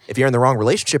 Yeah. If you're in the wrong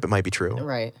relationship, it might be true.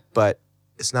 Right. But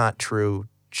it's not true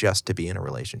just to be in a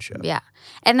relationship. Yeah.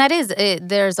 And that is,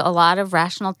 there's a lot of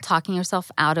rational talking yourself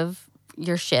out of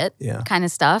your shit kind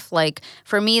of stuff. Like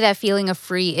for me, that feeling of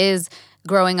free is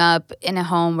growing up in a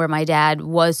home where my dad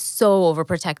was so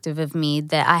overprotective of me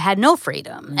that I had no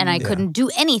freedom and I couldn't do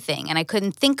anything and I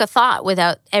couldn't think a thought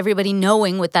without everybody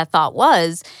knowing what that thought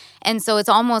was. And so it's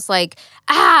almost like,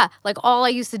 like all I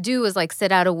used to do was like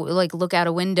look out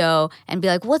a window and be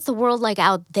like, what's the world like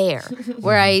out there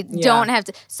where I don't have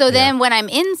to. So then when I'm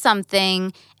in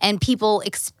something and people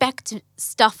expect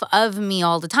stuff of me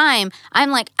all the time,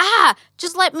 I'm like,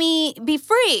 just let me be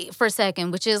free for a second,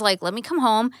 which is like, let me come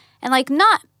home and like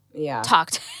not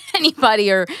talk to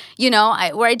anybody or,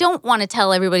 where I don't want to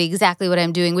tell everybody exactly what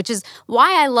I'm doing, which is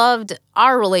why I loved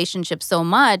our relationship so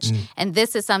much. And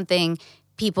this is something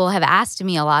people have asked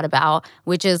me a lot about,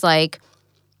 which is like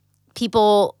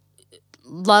people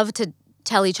love to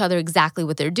tell each other exactly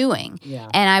what they're doing. Yeah.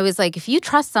 And I was like, if you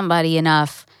trust somebody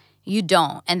enough, you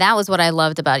don't. And that was what I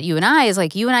loved about you and I is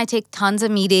like you and I take tons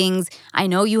of meetings. I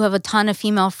know you have a ton of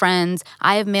female friends.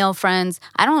 I have male friends.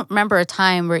 I don't remember a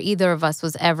time where either of us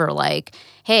was ever like,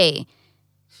 hey,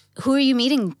 who are you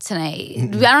meeting tonight? I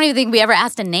don't even think we ever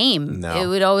asked a name. No. It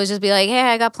would always just be like, hey,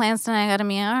 I got plans tonight. I got to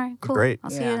meet. All right, cool. Great. I'll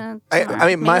see Yeah. you. I tomorrow.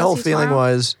 mean, my Maybe I'll whole see you feeling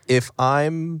tomorrow. was if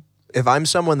I'm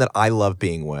someone that I love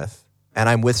being with, and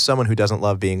I'm with someone who doesn't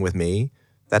love being with me,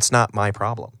 that's not my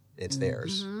problem. It's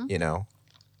theirs, you know.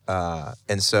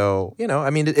 And so, you know, I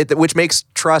mean, which makes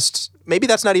trust. Maybe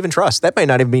that's not even trust. That might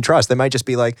not even be trust. They might just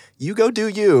be like, you go do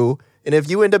you, and if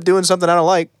you end up doing something I don't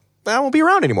like, I won't be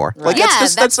around anymore. Like Yeah,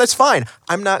 that's fine.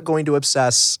 I'm not going to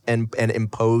obsess and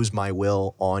impose my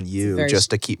will on you very- just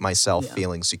to keep myself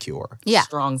feeling secure. Yeah.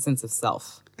 Strong sense of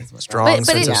self. is what that Strong But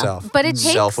sense it- of self. but it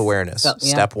takes- self-awareness. Yeah.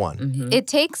 Step one. It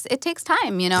takes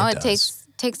time, you know. It It does.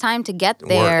 takes time to get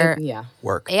there. Yeah.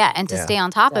 Work. Yeah, and to Yeah. stay on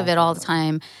top of it all the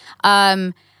time.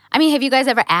 I mean, have you guys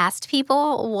ever asked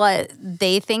people what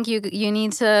they think you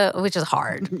need to, which is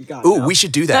hard. Ooh, we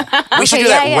should do that. We should Okay, do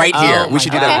that yeah. right here. Oh we my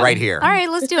should do God. that Okay. right here. All right,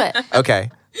 let's do it.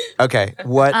 Okay.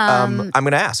 What I'm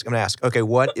gonna ask. Okay,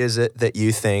 what is it that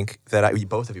you think that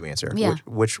both of you answer? Yeah.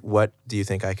 What do you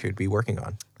think I could be working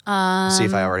on? See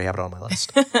if I already have it on my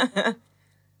list.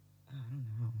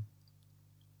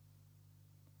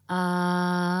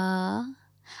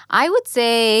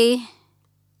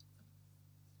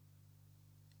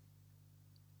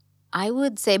 I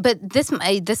would say, but this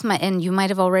might, and you might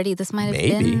have already. This might have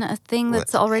Maybe. been a thing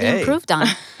that's Well, already hey. improved on.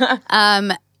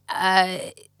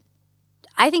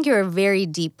 I think you're a very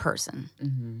deep person.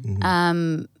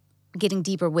 Getting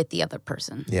deeper with the other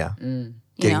person. Yeah. you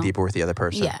Getting know? deeper with the other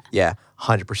person. Yeah. Yeah.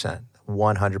 100%.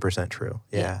 100% true.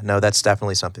 Yeah. No, that's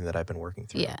definitely something that I've been working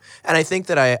through. Yeah. And I think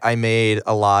that I made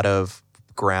a lot of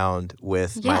ground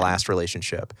with my Yeah. last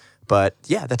relationship. But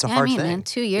yeah, that's a Yeah, I hard mean, thing. man,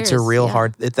 2 It's a years, real yeah.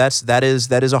 hard. That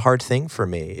is a hard thing for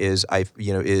me. Is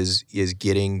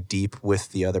getting deep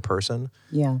with the other person.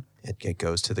 Yeah. It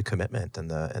goes to the commitment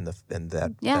and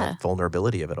that Yeah.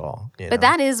 vulnerability of it all. You know? But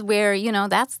that is where,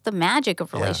 that's the magic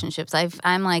of relationships.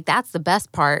 I'm like, that's the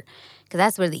best part because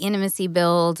that's where the intimacy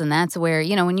builds and that's where,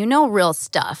 when you know real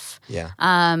stuff. Yeah.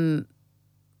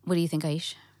 What do you think,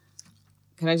 Aish?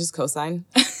 Can I just co-sign?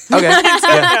 Okay.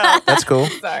 Yeah, that's cool.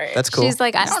 Sorry. That's cool. She's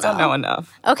like, I don't Don't know. know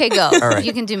enough. Okay, go. right.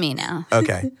 You can do me now.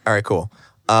 Okay. All right. Cool.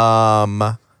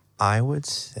 I would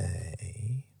say.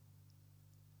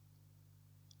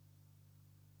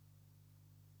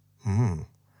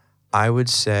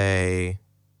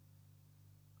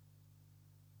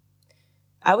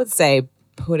 I would say.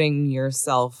 Putting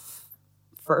yourself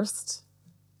first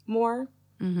more.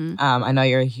 Mm-hmm. I know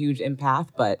you're a huge empath,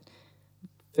 but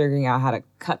figuring out how to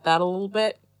cut that a little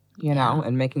bit,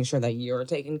 and making sure that you're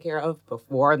taken care of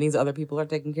before these other people are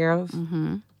taken care of.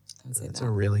 Mm-hmm. I would say It's that. a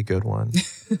really good one.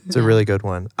 It's a really good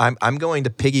one. I'm going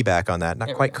to piggyback on that. Not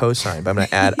There we quite go. co-sign, but I'm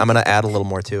going to add a little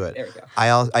more to it. There we go.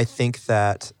 I think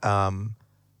that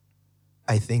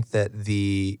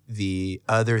the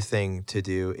other thing to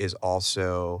do is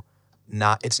also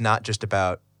it's not just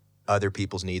about other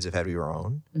people's needs ahead of your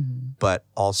own, but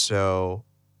also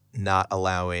not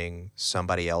allowing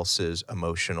somebody else's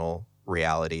emotional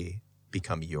reality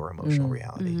become your emotional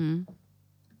reality. Mm-hmm.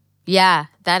 Yeah,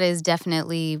 that is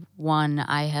definitely one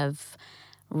I have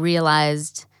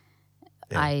realized.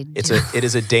 Yeah. It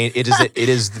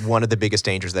is one of the biggest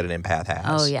dangers that an empath has.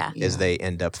 Oh, yeah. Is they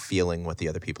end up feeling what the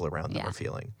other people around them Yeah. are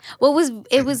feeling. Well,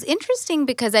 it was interesting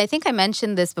because I think I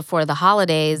mentioned this before the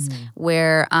holidays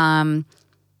where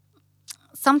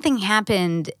something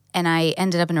happened and I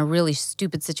ended up in a really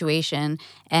stupid situation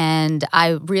and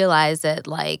I realized that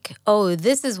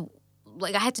this is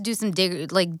I had to do some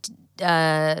digging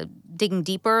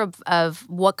deeper of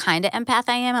what kind of empath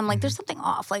I am. I'm like, there's something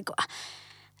off.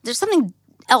 There's something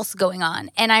else going on.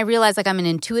 And I realized I'm an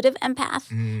intuitive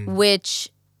empath, which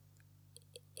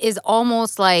is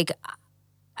almost like,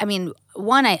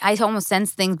 one, I almost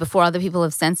sense things before other people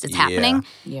have sensed it's happening.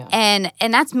 Yeah. And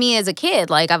that's me as a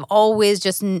kid. I've always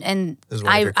just, and This is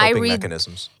one of your I coping read,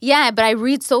 mechanisms. yeah, but I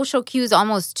read social cues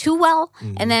almost too well.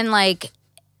 And then Now and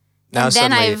then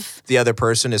suddenly the other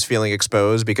person is feeling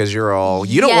exposed because you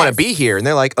don't want to be here. And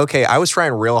they're like, okay, I was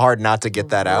trying real hard not to get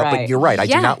that out, but Right. you're right. I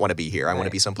Yeah. do not want to be here. I want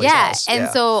to be someplace yeah. else. And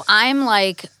so I'm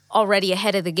already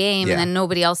ahead of the game Yeah. and then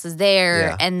nobody else is there.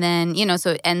 Yeah. And then, so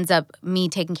it ends up me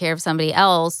taking care of somebody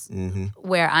else Mm-hmm.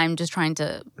 where I'm just trying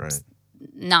to Right.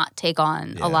 not take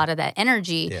on Yeah. a lot of that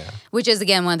energy, Yeah. which is,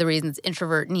 again, one of the reasons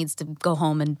introvert needs to go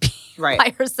home and be Right.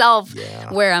 by herself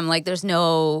Yeah. where I'm like,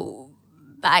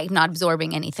 I'm not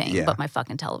absorbing anything Yeah. but my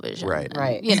fucking television. Right. and,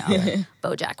 Right.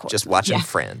 BoJack Horseman. Just watching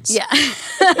Friends. Yeah.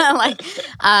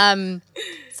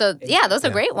 So yeah, those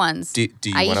are great ones. Do you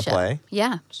want Aisha. to play?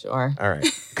 Yeah. Sure. All right.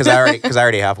 Because I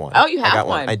already have one. Oh, you I have got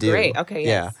one. I do. Great. Okay,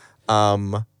 yes.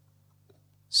 Yeah.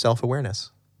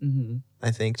 Self-awareness. Mm-hmm.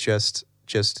 I think just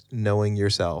just knowing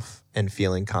yourself and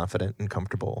feeling confident and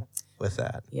comfortable with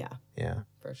that. Yeah, Yeah.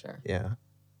 for sure. Yeah.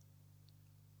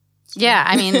 Yeah,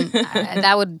 I mean,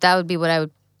 that would be what I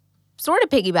would sort of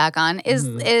piggyback on is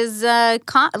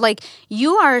like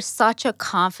you are such a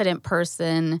confident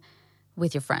person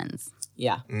with your friends.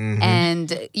 Yeah. Mhm.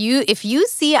 And if you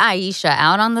see Aisha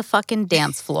out on the fucking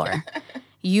dance floor,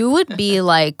 you would be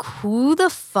like, who the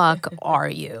fuck are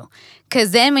you?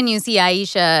 Because then when you see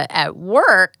Aisha at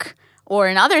work or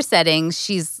in other settings,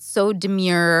 she's so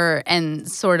demure and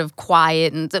sort of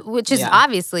quiet, and which is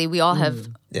obviously we all have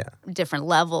different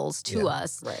levels to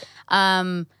us.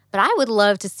 Right. But I would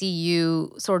love to see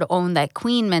you sort of own that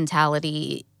queen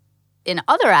mentality in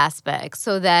other aspects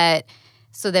so that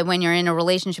when you're in a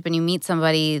relationship and you meet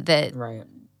somebody that Right.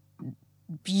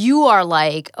 you are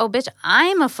like, oh, bitch,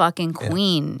 I'm a fucking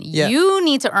queen. Yeah. You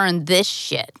need to earn this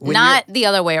shit, When not the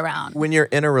other way around. When you're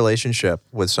in a relationship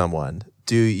with someone,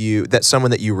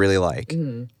 someone that you really like,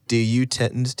 do you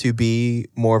tend to be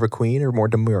more of a queen or more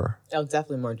demure? Oh,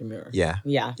 definitely more demure. Yeah.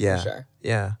 Yeah, Yeah. for sure.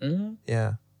 Yeah. Mm-hmm.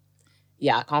 Yeah.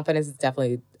 Yeah, confidence is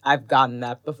definitely, I've gotten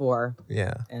that before.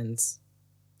 Yeah. And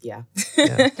yeah.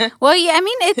 Well, yeah, I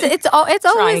mean, it's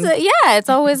always it's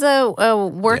always a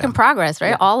work in progress, right?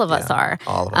 Yeah. All of us are.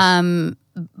 All of us.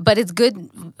 But it's good.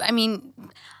 I mean,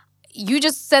 you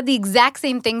just said the exact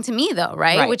same thing to me, though,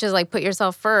 right? Right. Which is like put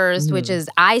yourself 1st, which is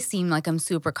I seem like I'm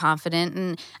super confident.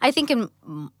 And I think in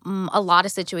a lot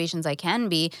of situations I can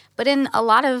be, but in a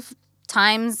lot of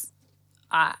times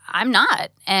I'm not.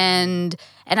 And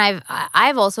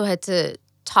I've also had to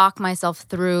talk myself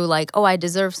through like, oh, I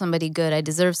deserve somebody good. I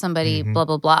deserve somebody blah,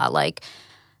 blah, blah. Like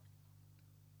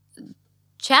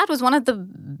Chad was one of the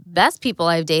best people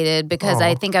I've dated because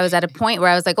I think I was at a point where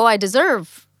I was like, oh, I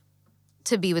deserve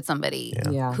to be with somebody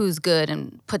Yeah. who's good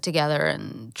and put together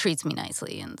and treats me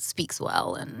nicely and speaks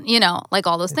well and, like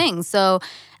all those things. So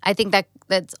I think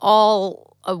that's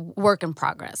all a work in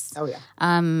progress. Oh, yeah.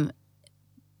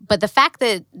 But the fact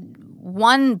that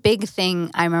one big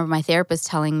thing I remember my therapist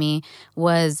telling me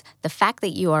was the fact that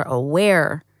you are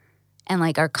aware and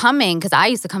like are coming, because I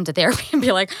used to come to therapy and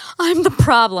be like, I'm the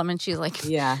problem. And she's like,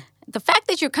 Yeah. the fact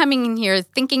that you're coming in here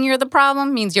thinking you're the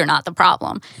problem means you're not the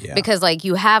problem. Yeah. Because like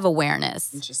you have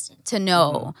awareness Interesting. to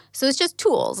know. So it's just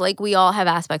tools. Like we all have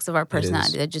aspects of our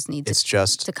personality that just need It's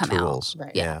just to come tools. out.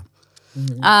 Right. Yeah.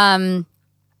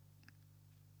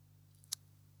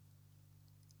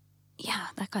 Yeah,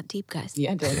 that got deep, guys.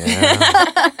 Yeah, I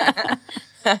did.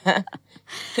 Yeah.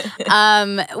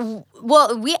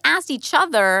 Well, we asked each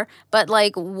other, but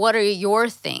like, what are your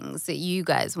things that you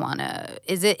guys want to?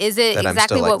 Is it That I'm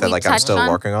exactly still what we I'm touched still on?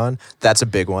 working on. That's a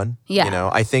big one. Yeah.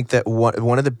 I think that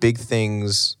one of the big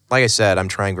things, like I said, I'm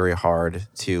trying very hard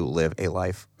to live a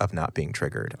life of not being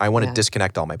triggered. I want to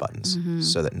disconnect all my buttons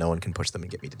so that no one can push them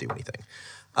and get me to do anything.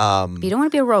 You don't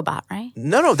want to be a robot, right?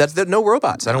 No, that's no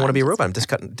robots. I don't want to be a robot.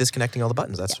 I'm disconnecting all the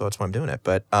buttons. That's why I'm doing it.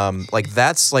 But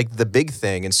that's like the big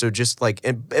thing. And so just like,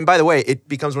 and by the way, it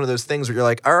becomes one of those things where you're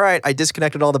like, all right, I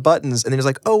disconnected all the buttons, and then it's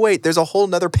like, oh wait, there's a whole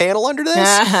nother panel under this,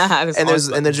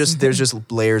 and there's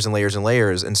just layers and layers and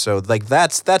layers. And so like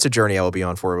that's a journey I will be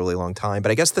on for a really long time.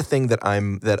 But I guess the thing that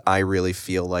I really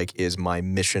feel like is my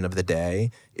mission of the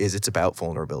day is it's about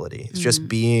vulnerability. It's just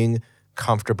being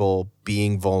comfortable,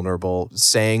 being vulnerable,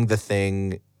 saying the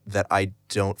thing that I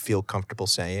don't feel comfortable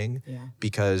saying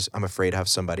because I'm afraid how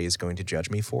somebody is going to judge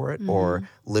me for it, or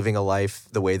living a life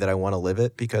the way that I want to live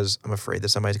it because I'm afraid that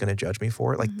somebody's going to judge me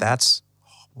for it. Like that's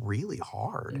really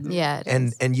hard. Yeah.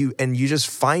 And you just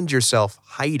find yourself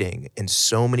hiding in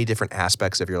so many different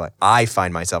aspects of your life. I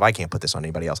find myself, I can't put this on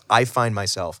anybody else. I find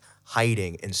myself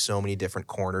hiding in so many different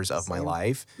corners of my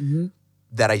life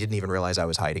that I didn't even realize I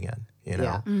was hiding in,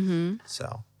 Yeah.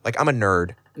 So, like, I'm a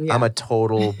nerd. Yeah. I'm a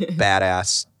total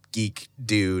badass geek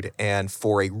dude. And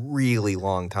for a really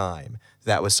long time,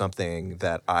 that was something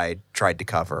that I tried to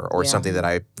cover or something that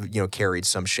I, carried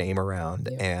some shame around.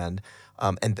 And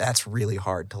that's really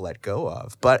hard to let go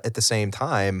of. But at the same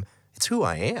time, it's who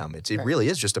I am. It really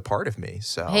is just a part of me.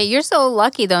 So Hey, you're so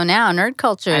lucky though now. Nerd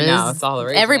culture I know, is it's all the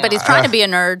rage everybody's now. trying to be a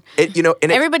nerd.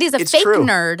 Everybody's a it's fake true.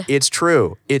 nerd. It's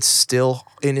true. It's still,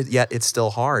 yet it's still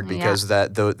hard because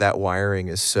that wiring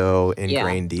is so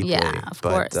ingrained deeply. Yeah, of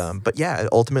course. But yeah,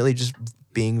 ultimately just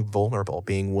being vulnerable,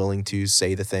 being willing to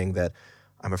say the thing that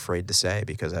I'm afraid to say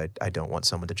because I don't want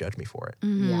someone to judge me for it.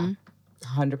 Yeah.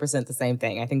 100% the same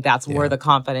thing. I think that's where the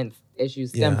confidence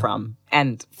issues stem from.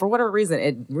 And for whatever reason,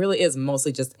 it really is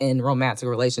mostly just in romantic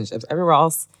relationships. Everywhere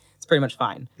else, it's pretty much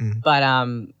fine. But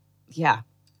yeah,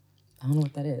 I don't know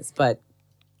what that is. But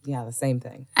yeah, the same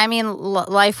thing. I mean,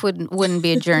 life wouldn't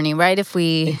be a journey, right? If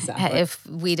we Exactly. if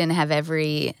we didn't have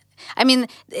every I mean,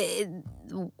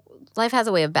 life has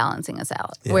a way of balancing us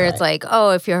out, where it's like,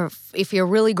 oh, if you're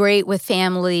really great with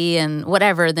family and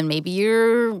whatever, then maybe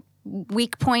your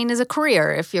weak point is a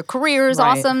career. If your career is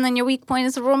awesome, then your weak point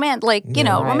is a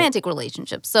romantic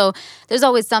relationship. So there's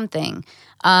always something.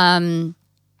 So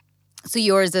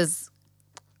yours is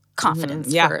confidence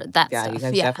for that stuff. You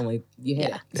guys definitely you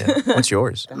hit it. Yeah. What's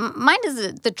yours? Mine is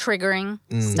the triggering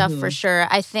stuff for sure.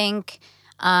 I think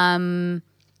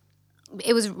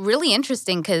it was really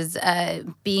interesting because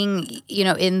being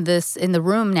in the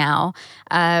room now,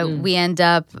 we end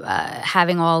up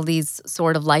having all these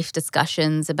sort of life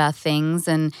discussions about things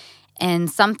and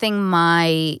something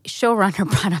my showrunner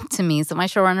brought up to me. So my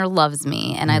showrunner loves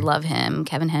me and I love him.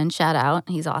 Kevin Henn, shout out.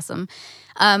 He's awesome.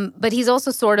 But he's also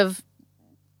sort of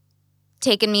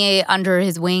taken me under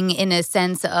his wing in a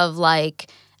sense of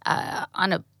like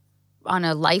on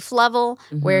a life level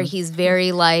where he's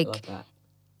very like,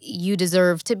 you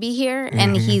deserve to be here.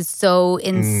 And he's so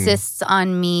insists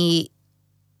on me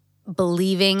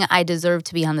believing I deserve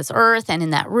to be on this earth and in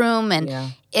that room.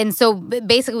 And so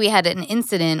basically we had an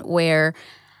incident where,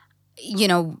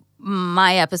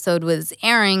 my episode was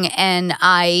airing and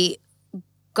I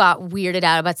got weirded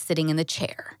out about sitting in the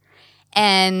chair.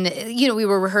 And, we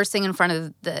were rehearsing in front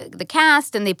of the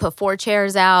cast and they put 4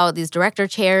 chairs out, these director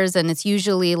chairs, and it's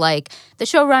usually like the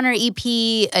showrunner,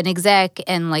 EP, an exec,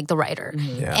 and like the writer.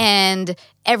 Yeah. And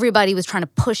everybody was trying to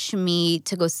push me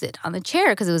to go sit on the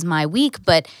chair because it was my week.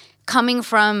 But coming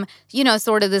from,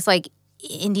 sort of this like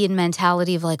Indian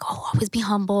mentality of like, oh, always be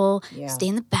humble, stay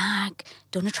in the back,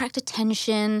 don't attract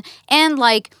attention. And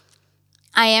like,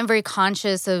 I am very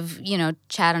conscious of,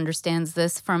 Chad understands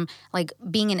this from like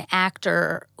being an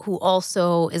actor who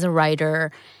also is a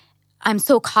writer. I'm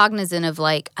so cognizant of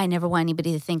like, I never want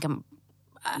anybody to think I'm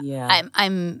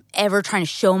ever trying to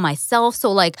show myself.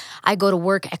 So like I go to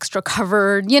work extra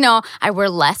covered, I wear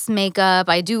less makeup,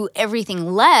 I do everything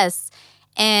less.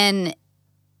 And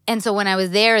so when I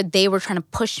was there, they were trying to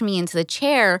push me into the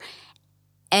chair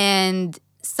and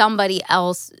somebody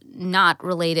else not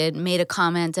related made a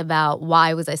comment about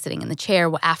why was I sitting in the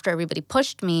chair after everybody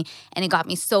pushed me, and it got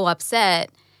me so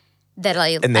upset that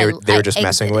they were just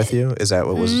messing with you? Is that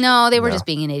what was? No, they were just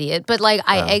being an idiot. But like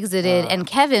I exited, and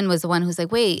Kevin was the one who's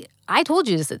like, "Wait, I told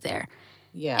you to sit there."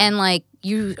 Yeah. And like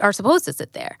you are supposed to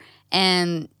sit there.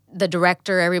 And the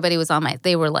director, everybody was on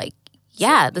they were like,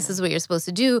 "Yeah, this is what you're supposed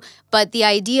to do." But the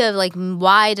idea of like,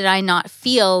 why did I not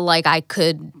feel like I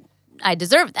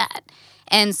deserved that?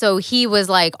 And so he was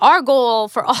like, our goal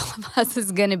for all of us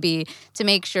is going to be to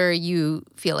make sure you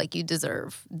feel like you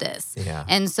deserve this. Yeah.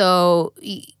 And so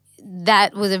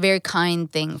that was a very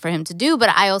kind thing for him to do.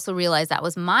 But I also realized that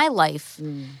was my life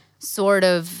sort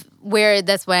of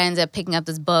that's why I ended up picking up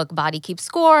this book, Body Keeps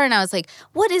Score. And I was like,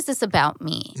 what is this about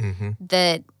me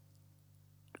that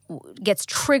gets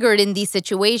triggered in these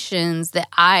situations that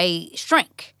I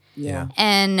shrink? Yeah.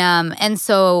 And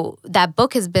so that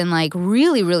book has been like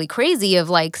really, really crazy of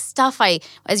like stuff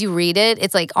as you read it,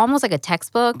 it's like almost like a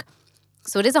textbook.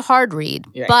 So it is a hard read.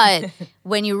 Right. But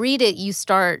when you read it, you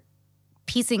start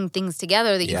piecing things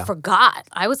together that you forgot.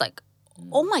 I was like,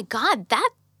 oh my God, that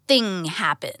thing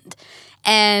happened.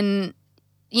 And,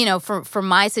 for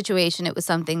my situation, it was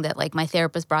something that like my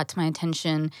therapist brought to my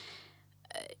attention.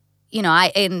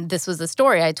 And this was a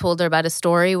story. I told her about a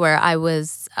story where I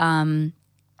was,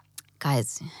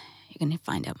 guys, you're going to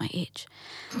find out my age.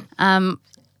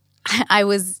 I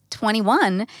was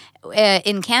 21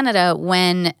 in Canada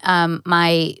when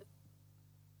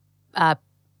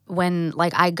when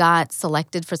I got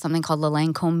selected for something called the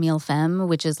Lancôme Mille Femmes,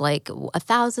 which is like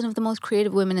 1,000 of the most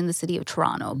creative women in the city of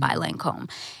Toronto by Lancôme.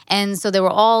 And so there were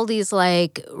all these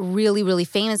like really, really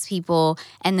famous people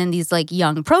and then these like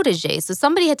young proteges. So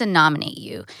somebody had to nominate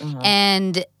you.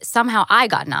 And somehow I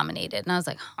got nominated. And I was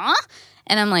like, huh?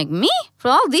 And I'm like, me? For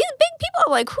all these big people?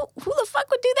 I'm like, who the fuck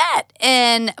would do that?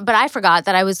 But I forgot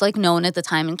that I was like known at the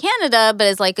time in Canada, but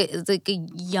as like a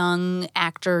young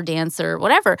actor, dancer,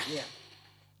 whatever. Yeah.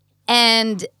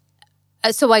 And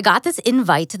so I got this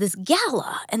invite to this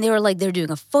gala, and they were like, they're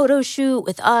doing a photo shoot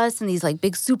with us and these like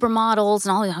big supermodels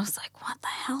and all that. I was like, what the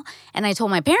hell? And I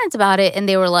told my parents about it, and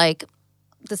they were like,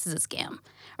 this is a scam.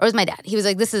 Or it was my dad. He was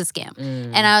like, this is a scam.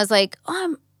 And I was like, I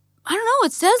don't know.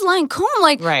 It says Lancôme.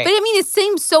 Like, right. But I mean, it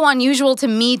seems so unusual to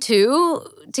me too,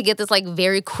 to get this like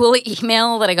very cool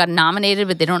email that I got nominated,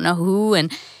 but they don't know who.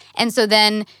 And so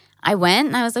then I went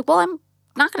and I was like, well, I'm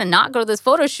not going to not go to this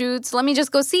photo shoot, so let me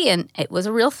just go see. And it was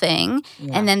a real thing.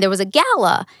 Yeah. And then there was a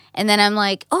gala. And then I'm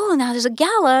like, oh, now there's a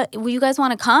gala. Will you guys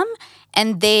want to come?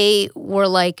 And they were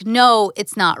like, no,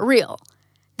 it's not real.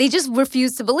 They just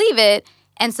refused to believe it.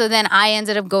 And so then I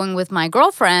ended up going with my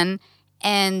girlfriend,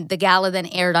 and the gala then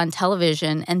aired on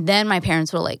television. And then my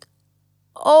parents were like,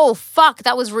 oh, fuck,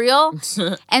 that was real?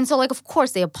 And so, like, of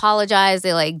course, they apologized.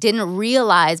 They, like, didn't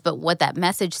realize, but what that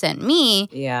message sent me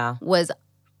was,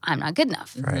 I'm not good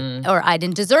enough. Right. Or I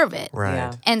didn't deserve it. Right.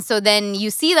 Yeah. And so then you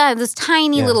see that those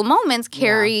tiny little moments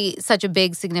carry such a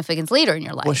big significance later in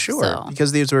your life. Well, sure, So.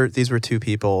 because these were two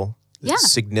people,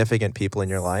 significant people in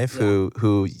your life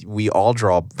who we all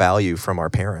draw value from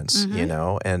our parents, you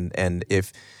know, and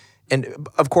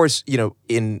of course, you know,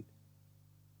 in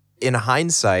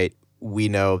hindsight, we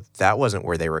know that wasn't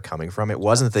where they were coming from. It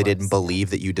wasn't that they didn't believe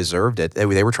that you deserved it.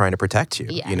 They were trying to protect you.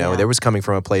 Yeah. You know, there was coming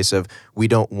from a place of we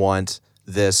don't want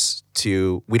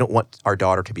our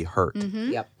daughter to be hurt.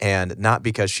 Yep. And not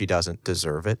because she doesn't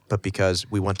deserve it, but because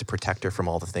we want to protect her from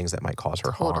all the things that might cause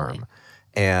her harm.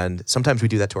 And sometimes we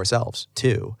do that to ourselves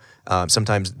too.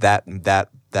 Sometimes that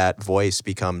voice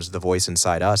becomes the voice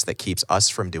inside us that keeps us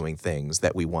from doing things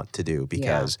that we want to do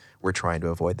because we're trying to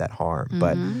avoid that harm.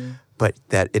 But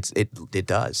that it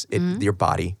does. Your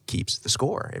body keeps the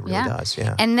score. It really does.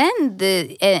 Yeah. And then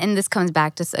and this comes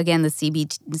back to again the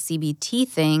CBT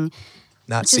thing.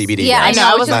 Not CBD. Yeah, guys. I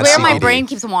know. Which is Not where my CBD. brain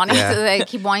keeps wanting to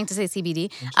keep wanting to say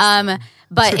CBD.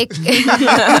 But it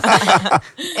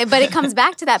but it comes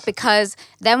back to that because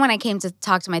then when I came to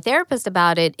talk to my therapist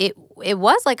about it, it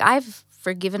was like I've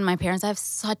forgiven my parents. I have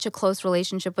such a close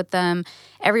relationship with them.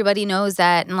 Everybody knows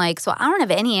that, and like so I don't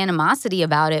have any animosity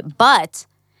about it, but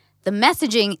the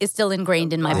messaging is still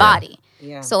ingrained in my body.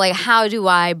 Yeah. So like how do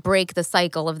I break the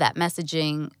cycle of that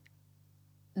messaging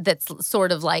that's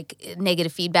sort of like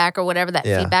negative feedback or whatever, that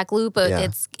feedback loop?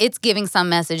 It's giving some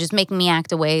message, it's making me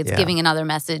act away, it's giving another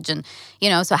message, and you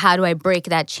know, so how do I break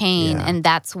that chain? And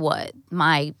that's what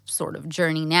my sort of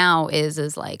journey now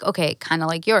is like, okay, kind of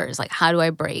like yours, like how do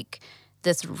I break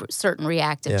this certain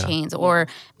reactive chains, or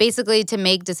basically to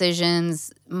make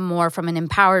decisions more from an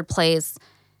empowered place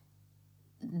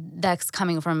that's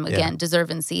coming from, again,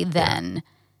 deservancy than...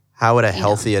 How would a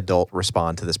healthy adult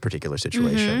respond to this particular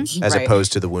situation as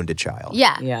opposed to the wounded child?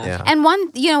 Yeah. And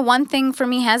one thing for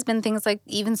me has been things like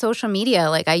even social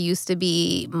media. Like I used to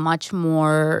be much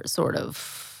more sort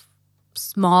of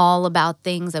small about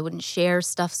things. I wouldn't share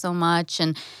stuff so much.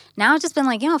 And now I've just been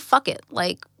like, fuck it.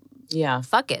 Like,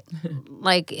 fuck it.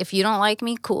 Like, if you don't like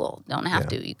me, cool. Don't have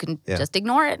to. You can just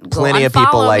ignore it. Plenty of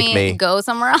people like me. Go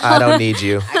somewhere else. I don't need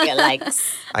you. I get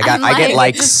likes. I get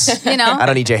likes. You know? I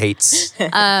don't need your hates.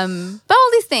 But all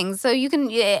these things. So you can,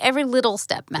 every little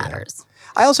step matters.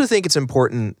 I also think it's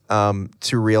important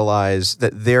to realize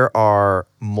that there are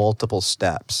multiple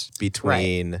steps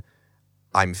between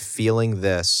I'm feeling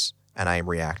this and I am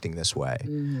reacting this way.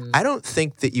 I don't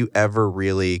think that you ever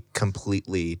really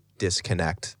completely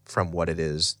disconnect from what it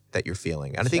is that you're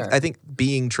feeling. And I think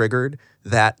being triggered,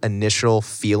 that initial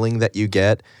feeling that you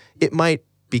get, it might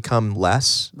become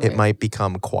less, it might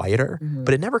become quieter,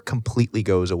 but it never completely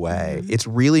goes away. It's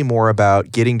really more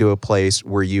about getting to a place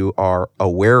where you are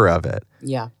aware of it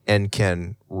and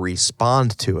can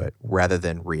respond to it rather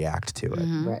than react to it.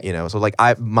 Right. You know, so like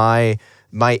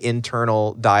my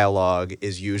internal dialogue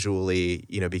is usually,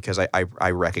 you know, because I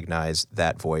recognize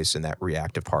that voice and that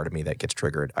reactive part of me that gets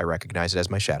triggered. I recognize it as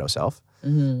my shadow self.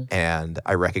 And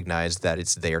I recognize that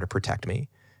it's there to protect me.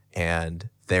 And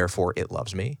therefore it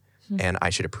loves me. And I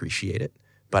should appreciate it.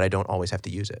 But I don't always have to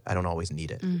use it. I don't always need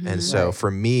it. And so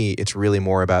for me, it's really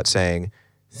more about saying,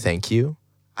 thank you.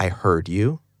 I heard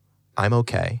you. I'm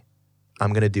okay.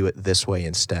 I'm going to do it this way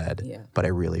instead. But I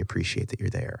really appreciate that you're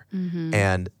there.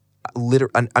 And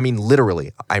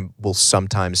literally, I will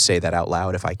sometimes say that out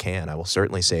loud if I can. I will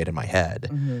certainly say it in my head.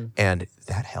 And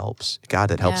that helps. God,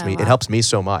 that helps me. Wow. It helps me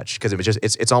so much because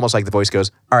it's almost like the voice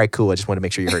goes, all right, cool. I just want to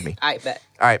make sure you heard me. I bet.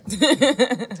 All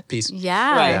right. Peace.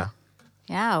 Yeah.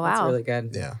 Wow. That's really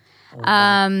good. Yeah.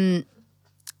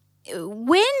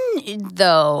 When,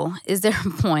 though, is there a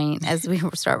point as we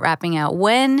start wrapping out,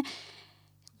 when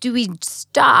do we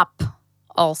stop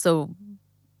also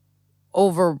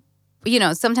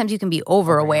sometimes you can be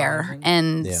over-aware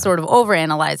and sort of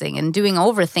over-analyzing and doing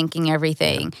overthinking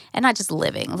everything and not just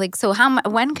living. Like, so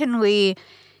when can we,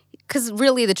 because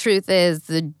really the truth is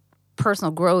the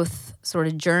personal growth sort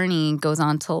of journey goes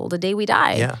on till the day we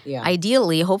die. Yeah.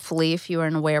 Ideally, hopefully, if you're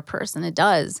an aware person, it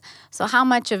does. So how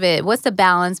much of it, what's the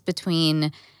balance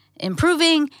between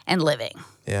improving and living?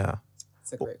 Yeah.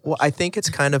 That's a great question. Well, I think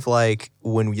it's kind of like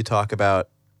when you talk about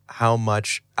how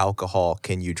much alcohol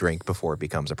can you drink before it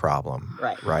becomes a problem?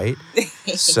 Right. Right?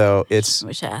 So it's I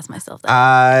wish I asked myself that.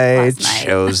 I last night.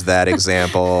 chose that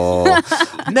example.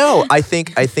 No, I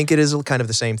think it is kind of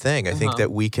the same thing. I think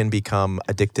that we can become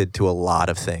addicted to a lot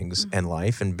of things in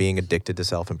life, and being addicted to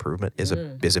self-improvement is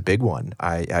a big one.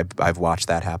 I've watched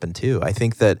that happen too. I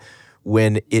think that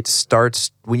when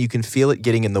you can feel it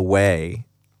getting in the way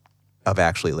of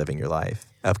actually living your life,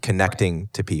 of connecting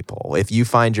to people. If you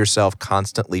find yourself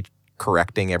constantly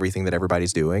correcting everything that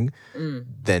everybody's doing,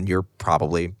 then you're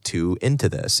probably too into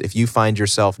this. If you find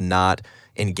yourself not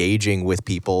engaging with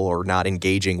people or not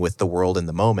engaging with the world in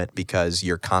the moment because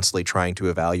you're constantly trying to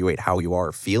evaluate how you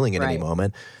are feeling at any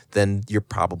moment, then you're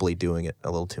probably doing it a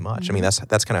little too much. I mean, that's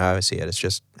kind of how I see it. It's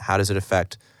just, how does it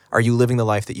affect? Are you living the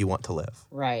life that you want to live?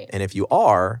 Right. And if you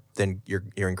are, then you're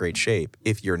in great shape.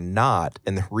 If you're not,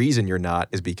 and the reason you're not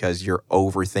is because you're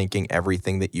overthinking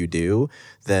everything that you do,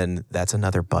 then that's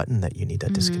another button that you need to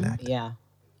disconnect. Yeah.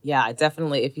 Yeah,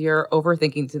 definitely. If you're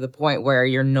overthinking to the point where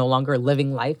you're no longer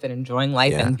living life and enjoying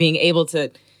life and being able to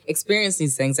experience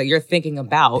these things that you're thinking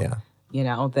about,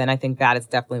 then I think that is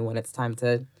definitely when it's time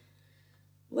to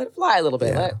let it fly a little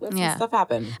bit. Let some stuff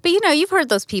happen. But you've heard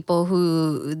those people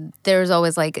who there's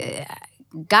always like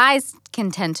guys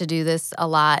can tend to do this a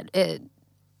lot,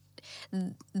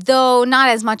 though not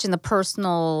as much in the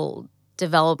personal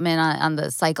development on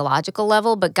the psychological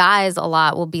level, but guys a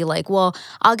lot will be like, well,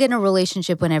 I'll get in a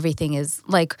relationship when everything is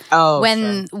like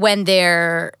when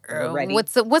they're ready.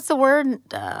 what's the word?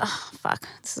 Fuck.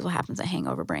 This is what happens at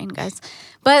hangover brain, guys.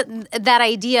 But that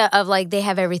idea of like they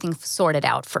have everything sorted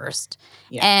out first.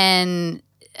 Yeah. And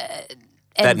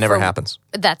that never happens.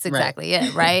 That's exactly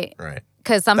it, right? Right.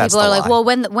 Because some That's people are the like, lie.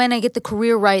 well, when I get the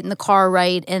career right and the car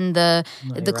right and the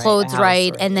clothes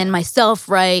right and then myself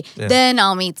right, then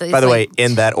I'll meet. By the way,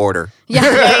 in that order. Yeah.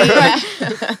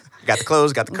 Got the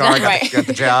clothes, got the car, got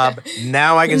the job.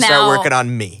 Now I can start working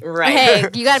on me. Right. Hey,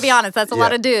 you got to be honest. That's a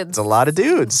lot of dudes. It's a lot of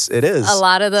dudes. It is. A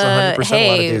lot of the, it's 100% a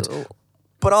lot of dudes.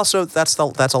 But also, that's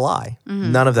a lie.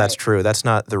 None of that's true. That's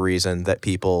not the reason that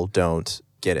people don't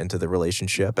get into the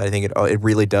relationship. I think it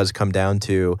really does come down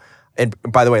to, and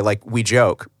by the way, like we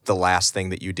joke, the last thing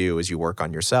that you do is you work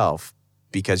on yourself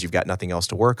because you've got nothing else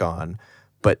to work on.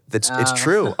 But it's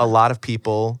true. A lot of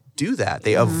people do that.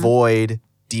 They avoid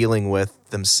dealing with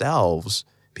themselves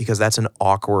because that's an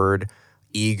awkward,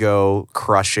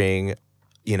 ego-crushing,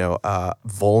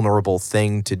 vulnerable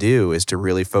thing to do, is to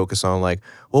really focus on like,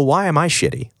 well, why am I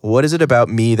shitty? What is it about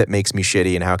me that makes me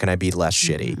shitty, and how can I be less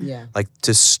shitty? Yeah. Like,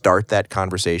 to start that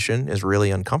conversation is really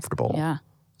uncomfortable. Yeah.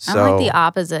 So, I'm like the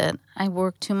opposite. I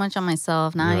work too much on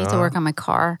myself. Now I need to work on my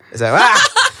car. Is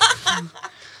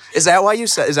that why you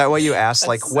said? Is that why you asked?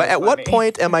 Like, at what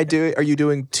point are you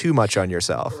doing too much on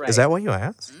yourself? Right. Is that why you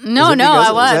asked? No,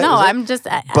 I was. I'm just.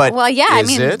 But well, yeah. I is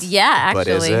mean, it? yeah. Actually, But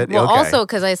is it? well, Okay. also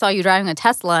because I saw you driving a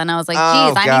Tesla, and I was like, Oh,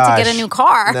 geez, I need to get a gosh. new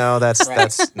car. No,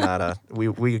 that's not a. We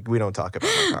don't talk about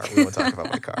my car. We don't talk about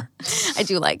my car. I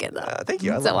do like it though. Thank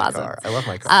you. I It's love so my awesome. car. I love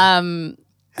my car.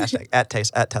 Hashtag at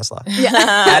Tesla.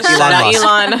 At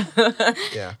Elon Musk. Elon.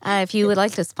 Yeah. If you would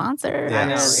like to sponsor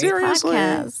Yeah. our Seriously.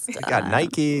 podcast, You got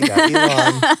Nike, you got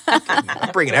Elon.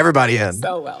 I'm bringing everybody in.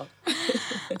 So well.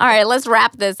 all right, let's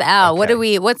wrap this out.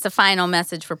 Okay. What's the final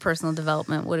message for personal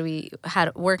development?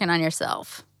 Working on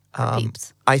yourself, for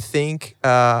peeps? I think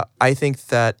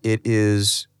that it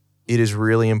is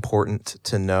really important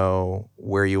to know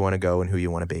where you want to go and who you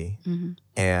want to be,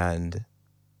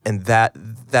 and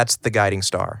that's the guiding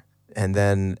star. And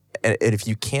then, and if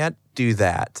you can't do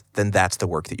that, then that's the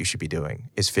work that you should be doing,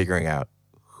 is figuring out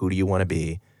who do you want to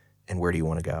be and where do you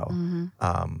want to go.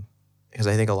 Because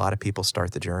I think a lot of people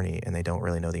start the journey and they don't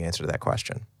really know the answer to that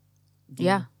question.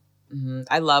 Yeah.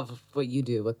 I love what you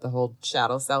do with the whole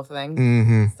shadow self thing.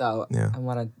 Mm-hmm. So Yeah. I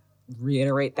want to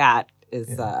reiterate that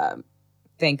is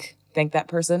thank that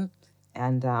person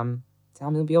and tell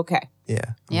them you'll be okay.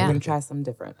 Yeah. Yeah. We're going to try something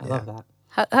different. I love that.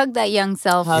 Hug that young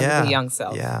self. Hug Yeah. the young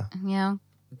self. Yeah. Give we him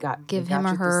got or you through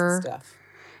some her stuff.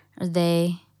 or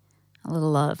they a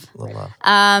little love. A little love.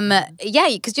 Yeah,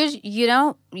 because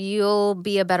you'll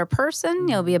be a better person.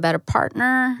 You'll be a better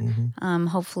partner.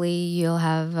 Hopefully, you'll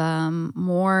have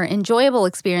more enjoyable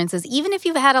experiences. Even if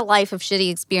you've had a life of shitty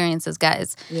experiences,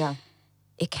 guys, Yeah.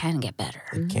 it can get better.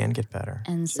 It can get better.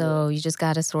 And so you just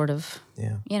got to sort of,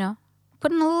 Yeah.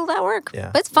 put in a little of that work.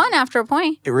 Yeah. But it's fun after a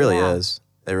point. It really is.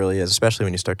 It really is, especially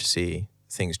when you start to see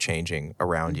things changing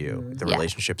around you. The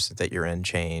relationships that you're in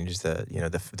change.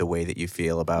 The way that you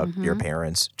feel about your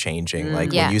parents changing.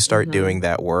 Like when you start doing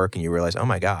that work and you realize, oh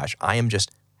my gosh, I am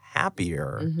just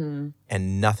happier,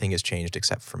 and nothing has changed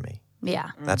except for me.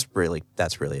 Yeah, That's really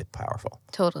powerful.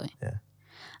 totally. Yeah.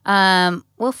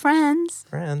 Well, friends,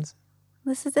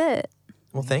 this is it.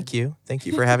 Well, thank you. Thank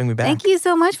you for having me back. Thank you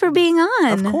so much for being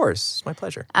on. Of course. It's my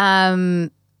pleasure.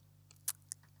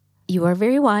 You are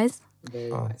very wise.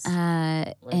 Very nice.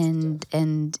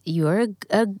 And you're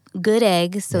a good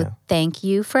egg, so thank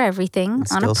you for everything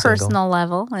on a personal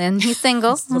level. And he's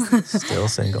single. Still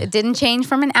single. It didn't change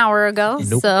from an hour ago.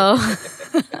 Nope. So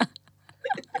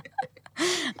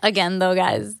again, though,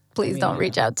 guys, please don't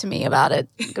reach out to me about it.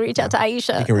 Reach out to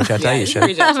Aisha. You can reach out to Aisha.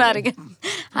 Reach out to How me.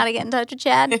 to get in touch with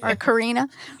Chad or Karina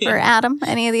or Adam,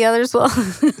 any of the others. Well,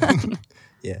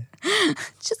 Yeah.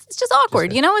 it's just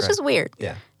awkward. It's just weird.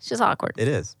 Yeah. It's just awkward. It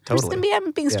is. I'm just Totally. I'm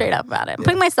being straight up about it. I'm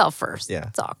putting myself first. Yeah.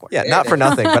 It's awkward. Yeah, not for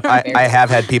nothing, but I have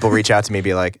had people reach out to me and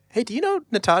be like, "Hey, do you know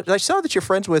Natasha? I saw that you're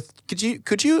friends with. Could you?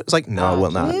 It's like, no, I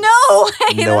will not. No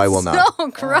way. No, I will that's not. So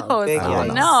gross. Big I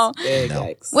will yikes. No. Big No.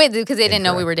 yikes. Wait, because they didn't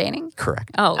know we were dating?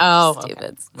 Correct. Oh, okay.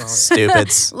 stupids.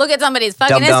 Stupids. Look at somebody's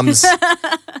fucking Dum-dums.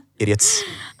 Idiots.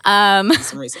 Some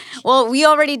research. Well, we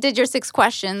already did your 6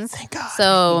 questions. Thank God.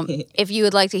 So if you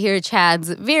would like to hear Chad's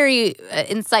very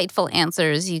insightful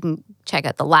answers, you can check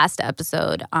out the last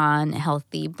episode on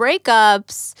healthy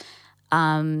breakups,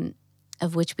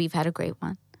 of which we've had a great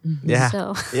one. Yeah.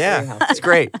 So Yeah. healthy. It's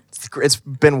great. It's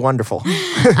been wonderful.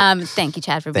 thank you,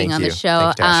 Chad, for being Thank on you. the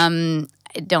show. Thank you, Tash.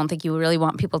 I don't think you really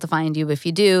want people to find you. If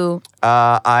you do,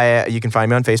 You can find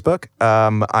me on Facebook.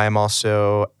 I am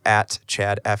also at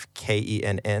Chad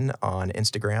FKENN on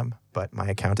Instagram, but my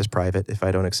account is private. If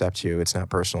I don't accept you, it's not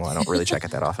personal. I don't really check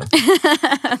it that often.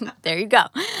 there you go.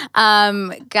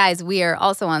 Guys, we are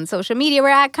also on social media. We're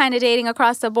at Kinda Dating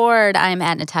across the board. I'm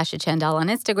at Natasha Chandel on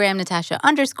Instagram,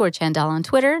 Natasha_Chandel on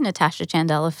Twitter, Natasha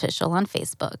Chandel Official on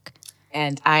Facebook.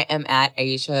 And I am at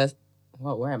Aisha.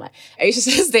 Well, where am I? Aisha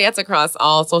Says Dance across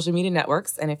all social media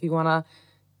networks. And if you want to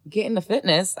get into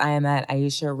fitness, I am at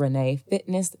Aisha Renee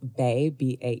Fitness Bae,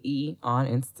 BAE, on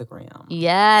Instagram.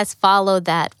 Yes, follow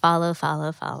that. Follow.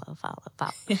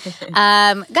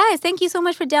 Guys, thank you so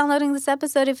much for downloading this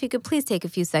episode. If you could please take a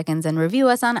few seconds and review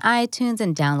us on iTunes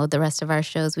and download the rest of our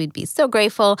shows, we'd be so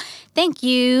grateful. Thank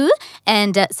you.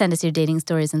 And send us your dating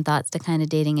stories and thoughts to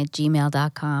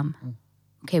kindofdating@gmail.com.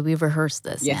 Okay, we've rehearsed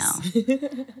this now.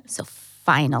 So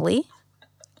finally,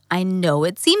 I know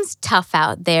it seems tough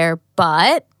out there,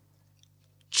 but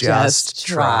Just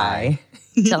try.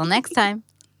 till next time,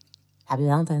 Happy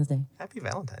Valentine's Day. Happy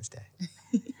Valentine's Day.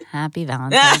 happy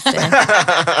Valentine's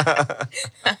Day.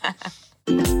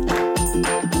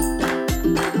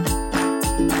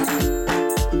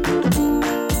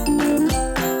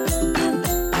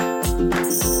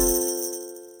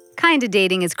 Kinda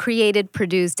Dating is created,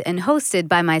 produced, and hosted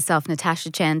by myself, Natasha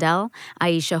Chandel.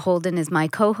 Aisha Holden is my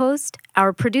co-host.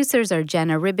 Our producers are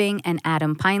Jenna Ribbing and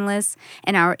Adam Pineless,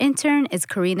 and our intern is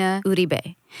Karina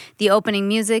Uribe. The opening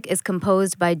music is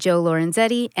composed by Joe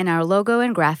Lorenzetti, and our logo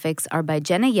and graphics are by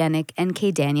Jenna Yannick and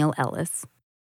K. Daniel Ellis.